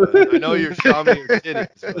here, but I know you're showing me your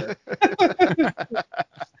titties.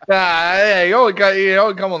 yeah, you only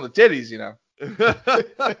come on the titties, you know.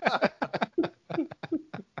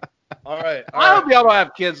 All right. I hope y'all don't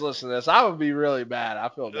have kids listen to this. I would be really bad. I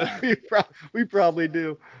feel bad. We probably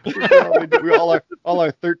do. We probably do. We all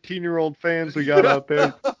our 13-year-old fans we got out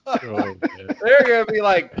there. Oh, They're gonna be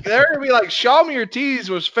like, show me your tees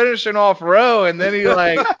was finishing off row, and then he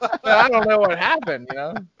like, I don't know what happened, you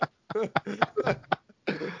know.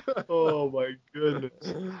 Oh my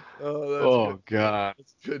goodness. Oh God.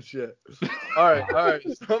 That's good shit. All right.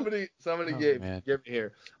 Somebody give me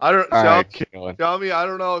here. I don't. All right, Tell me. I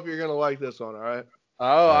don't know if you're gonna like this one. All right. Oh,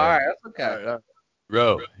 all right. That's okay. All right.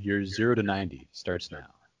 Row, your 0 to 90 starts now.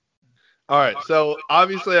 All right. So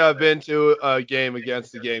obviously, I've been to a game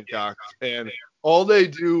against the Gamecocks, and all they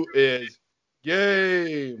do is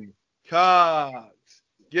Gamecocks,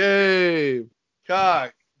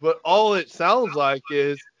 Gamecocks. But all it sounds like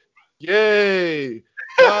is yay,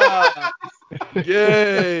 cock,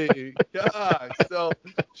 yay, cock. So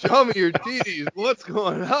show me your titties. What's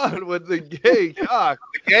going on with the gay cock?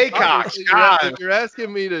 The gay cocks. If you're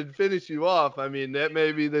asking me to finish you off, I mean, that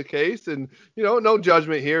may be the case. And, no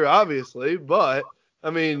judgment here, obviously. But, I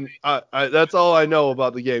mean, that's all I know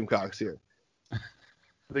about the Gamecocks here.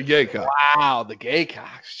 The Gamecocks. Wow, the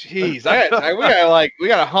Gamecocks. Jeez, we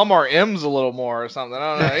gotta hum our M's a little more or something.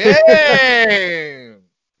 I don't know. Yay!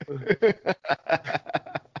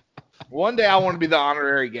 One day I want to be the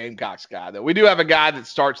honorary Gamecocks guy. Though we do have a guy that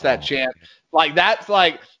starts that chant. Like that's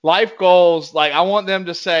like life goals. Like I want them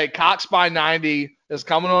to say, "Cox by 90 is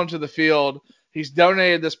coming onto the field. He's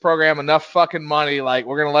donated this program enough fucking money. Like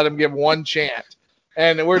we're gonna let him give one chant."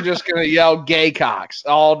 And we're just gonna yell "Gamecocks"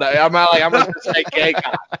 all day. I'm gonna say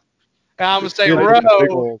 "Gamecocks." And I'm gonna say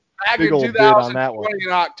Row back in 2020 in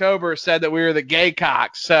October said that we were the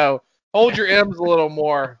Gamecocks. So hold your M's a little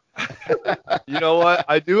more. You know what?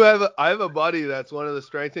 I have a buddy that's one of the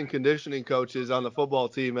strength and conditioning coaches on the football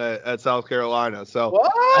team at South Carolina. So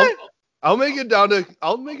what? I'll make it down to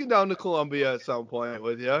Columbia at some point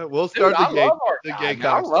with you. We'll start the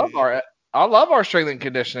Gamecocks. I love our strength and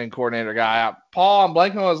conditioning coordinator guy. Paul, I'm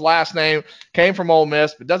blanking on his last name, came from Ole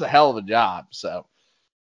Miss, but does a hell of a job. So,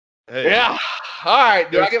 hey, yeah. All right.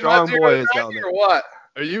 Do I get my 0 to 90 or what?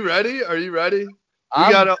 Are you ready?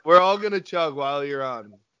 We're all going to chug while you're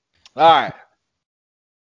on. All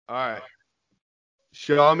right.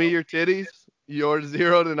 Show me your titties. Your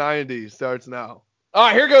 0 to 90 starts now. All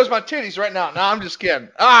right, here goes my titties right now. No, I'm just kidding.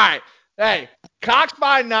 All right. Hey, Cox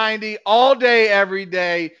by 90 all day, every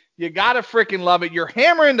day. You got to freaking love it. You're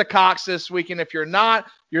hammering the Cox this weekend. If you're not,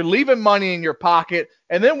 you're leaving money in your pocket.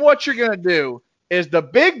 And then what you're going to do is the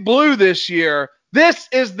Big Blue this year. This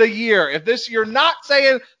is the year. You're not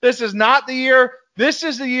saying this is not the year, this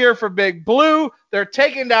is the year for Big Blue. They're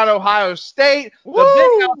taking down Ohio State. The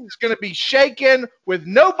Big House is going to be shaken with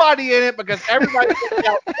nobody in it because everybody's going to be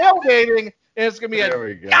out tailgating, and it's going to be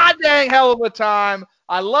a goddamn hell of a time.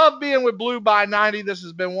 I love being with Blue by 90. This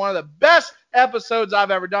has been one of the best episodes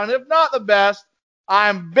I've ever done, if not the best. I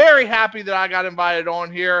am very happy that I got invited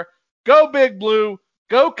on here. Go Big Blue.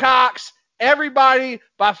 Go Cox. Everybody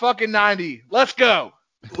by fucking 90. Let's go.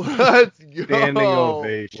 Let's go. Standing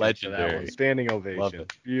ovation. Legendary. Standing ovation.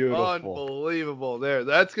 Beautiful. Unbelievable.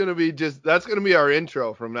 That's gonna be our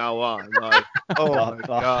intro from now on. Like, the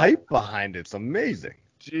hype behind it's amazing.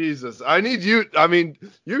 Jesus, I need you. I mean,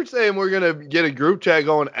 you're saying we're going to get a group chat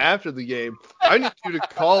going after the game. I need you to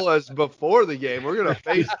call us before the game. We're going to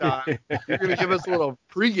FaceTime. You're going to give us a little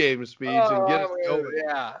pregame speech and get us going.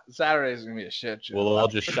 Yeah, Saturday's going to be a shit show. We'll all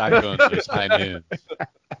just shotgun this high noon.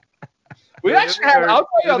 We actually have, I'll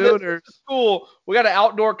tell you, this is cool. We got an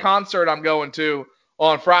outdoor concert I'm going to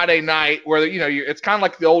on Friday night where, it's kind of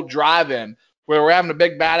like the old drive-in where we're having a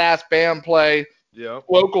big badass band play. Yeah.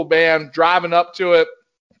 Local band, driving up to it.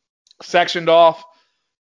 Sectioned off.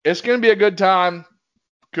 It's going to be a good time.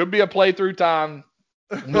 Could be a playthrough time.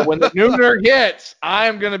 But when the nooner hits, I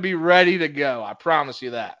am going to be ready to go. I promise you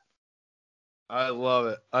that. I love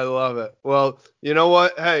it. Well, you know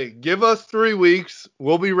what? Hey, give us 3 weeks.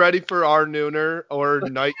 We'll be ready for our nooner or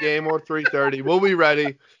night game or 3:30. We'll be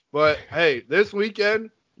ready. But, hey, this weekend,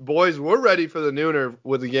 boys, we're ready for the nooner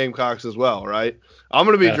with the Gamecocks as well, right? I'm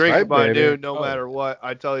going to be drinking by noon no matter what.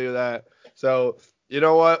 I tell you that. So, you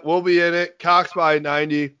know what? We'll be in it. Cox by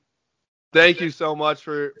 90. Thank you so much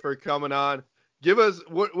for coming on. Give us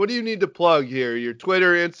what do you need to plug here? Your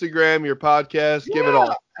Twitter, Instagram, your podcast. Give it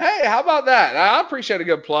all. Hey, how about that? I appreciate a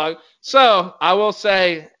good plug. So I will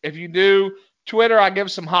say, if you do Twitter, I give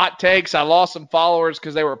some hot takes. I lost some followers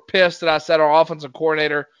because they were pissed that I said our offensive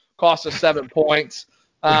coordinator cost us 7 points.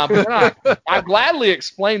 But I gladly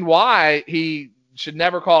explained why he should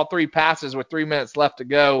never call 3 passes with 3 minutes left to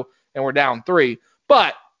go and we're down 3.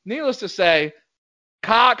 But needless to say,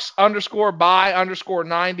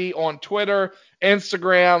 Cox_by_90 on Twitter,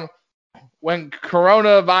 Instagram. When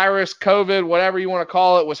coronavirus, COVID, whatever you want to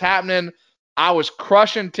call it, was happening, I was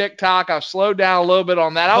crushing TikTok. I slowed down a little bit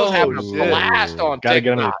on that. I was having a blast on TikTok. Gotta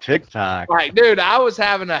get on TikTok. Right, dude, I was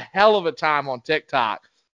having a hell of a time on TikTok.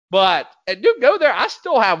 But, dude, go there. I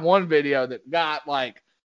still have one video that got, like,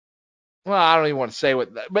 well, I don't even want to say what,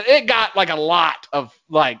 but it got, like, a lot of,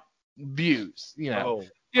 like, views, you know.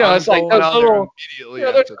 It's like those little,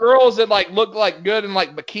 there's girls that like look like good in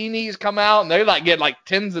like bikinis come out and they like get like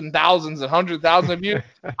tens and thousands and 100,000 of views.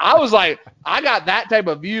 I was like, I got that type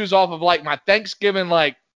of views off of like my Thanksgiving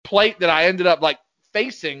like plate that I ended up like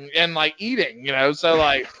facing and like eating, So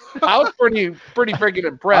like I was pretty freaking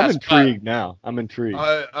impressed. I'm intrigued now. I'm intrigued.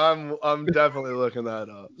 I'm definitely looking that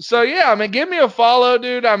up. So yeah, I mean, give me a follow,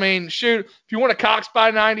 dude. I mean, shoot, if you want a Cox by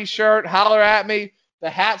 90 shirt, holler at me. The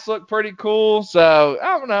hats look pretty cool, so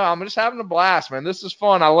I don't know. I'm just having a blast, man. This is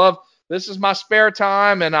fun. This is my spare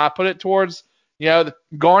time, and I put it towards, the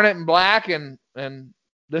garnet and black, and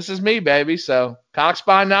this is me, baby. So Cox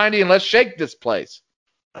by 90, and let's shake this place.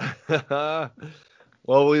 Well,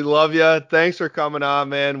 we love you. Thanks for coming on,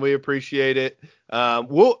 man. We appreciate it.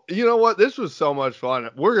 Well, you know what? This was so much fun.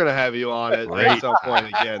 We're gonna have you on it at some point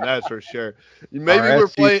again. That's for sure. Maybe we're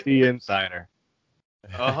playing insider.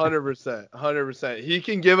 100%. He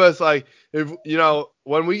can give us like, if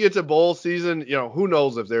when we get to bowl season, who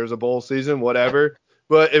knows if there's a bowl season, whatever.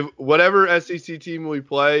 But if whatever SEC team we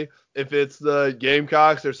play, if it's the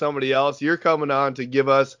Gamecocks or somebody else, you're coming on to give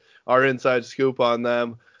us our inside scoop on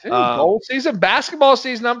them. Dude, bowl season, basketball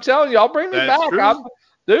season. I'm telling you, I'll bring me back.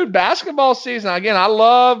 Dude, basketball season again. I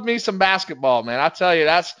love me some basketball, man. I tell you,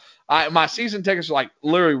 my season tickets are like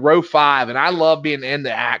literally row 5, and I love being in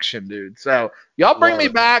the action, dude. So y'all bring me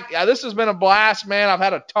back. Yeah, this has been a blast, man. I've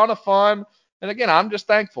had a ton of fun. And again, I'm just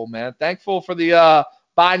thankful, man. Thankful for the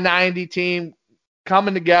by 90 team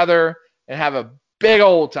coming together and have a big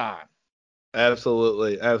old time.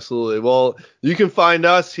 Absolutely. Well, you can find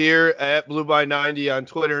us here at Blue by 90 on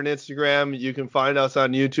Twitter and Instagram. You can find us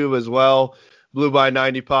on YouTube as well, Blue by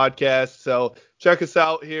 90 podcast. So check us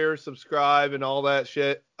out here, subscribe and all that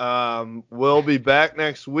shit. We'll be back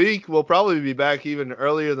next week. We'll probably be back even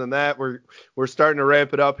earlier than that. We're starting to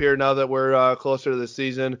ramp it up here now that we're closer to the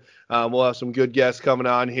season. We'll have some good guests coming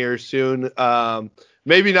on here soon.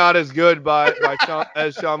 Maybe not as good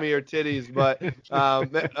as Shami or Titties, but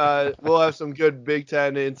we'll have some good Big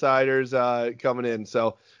Ten insiders coming in.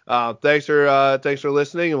 So thanks for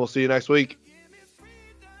listening, and we'll see you next week.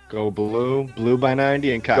 Go Blue, Blue by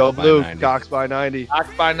 90, and Cox Go by Blue, 90. Cox by 90. Cox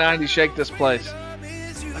by 90, shake this place.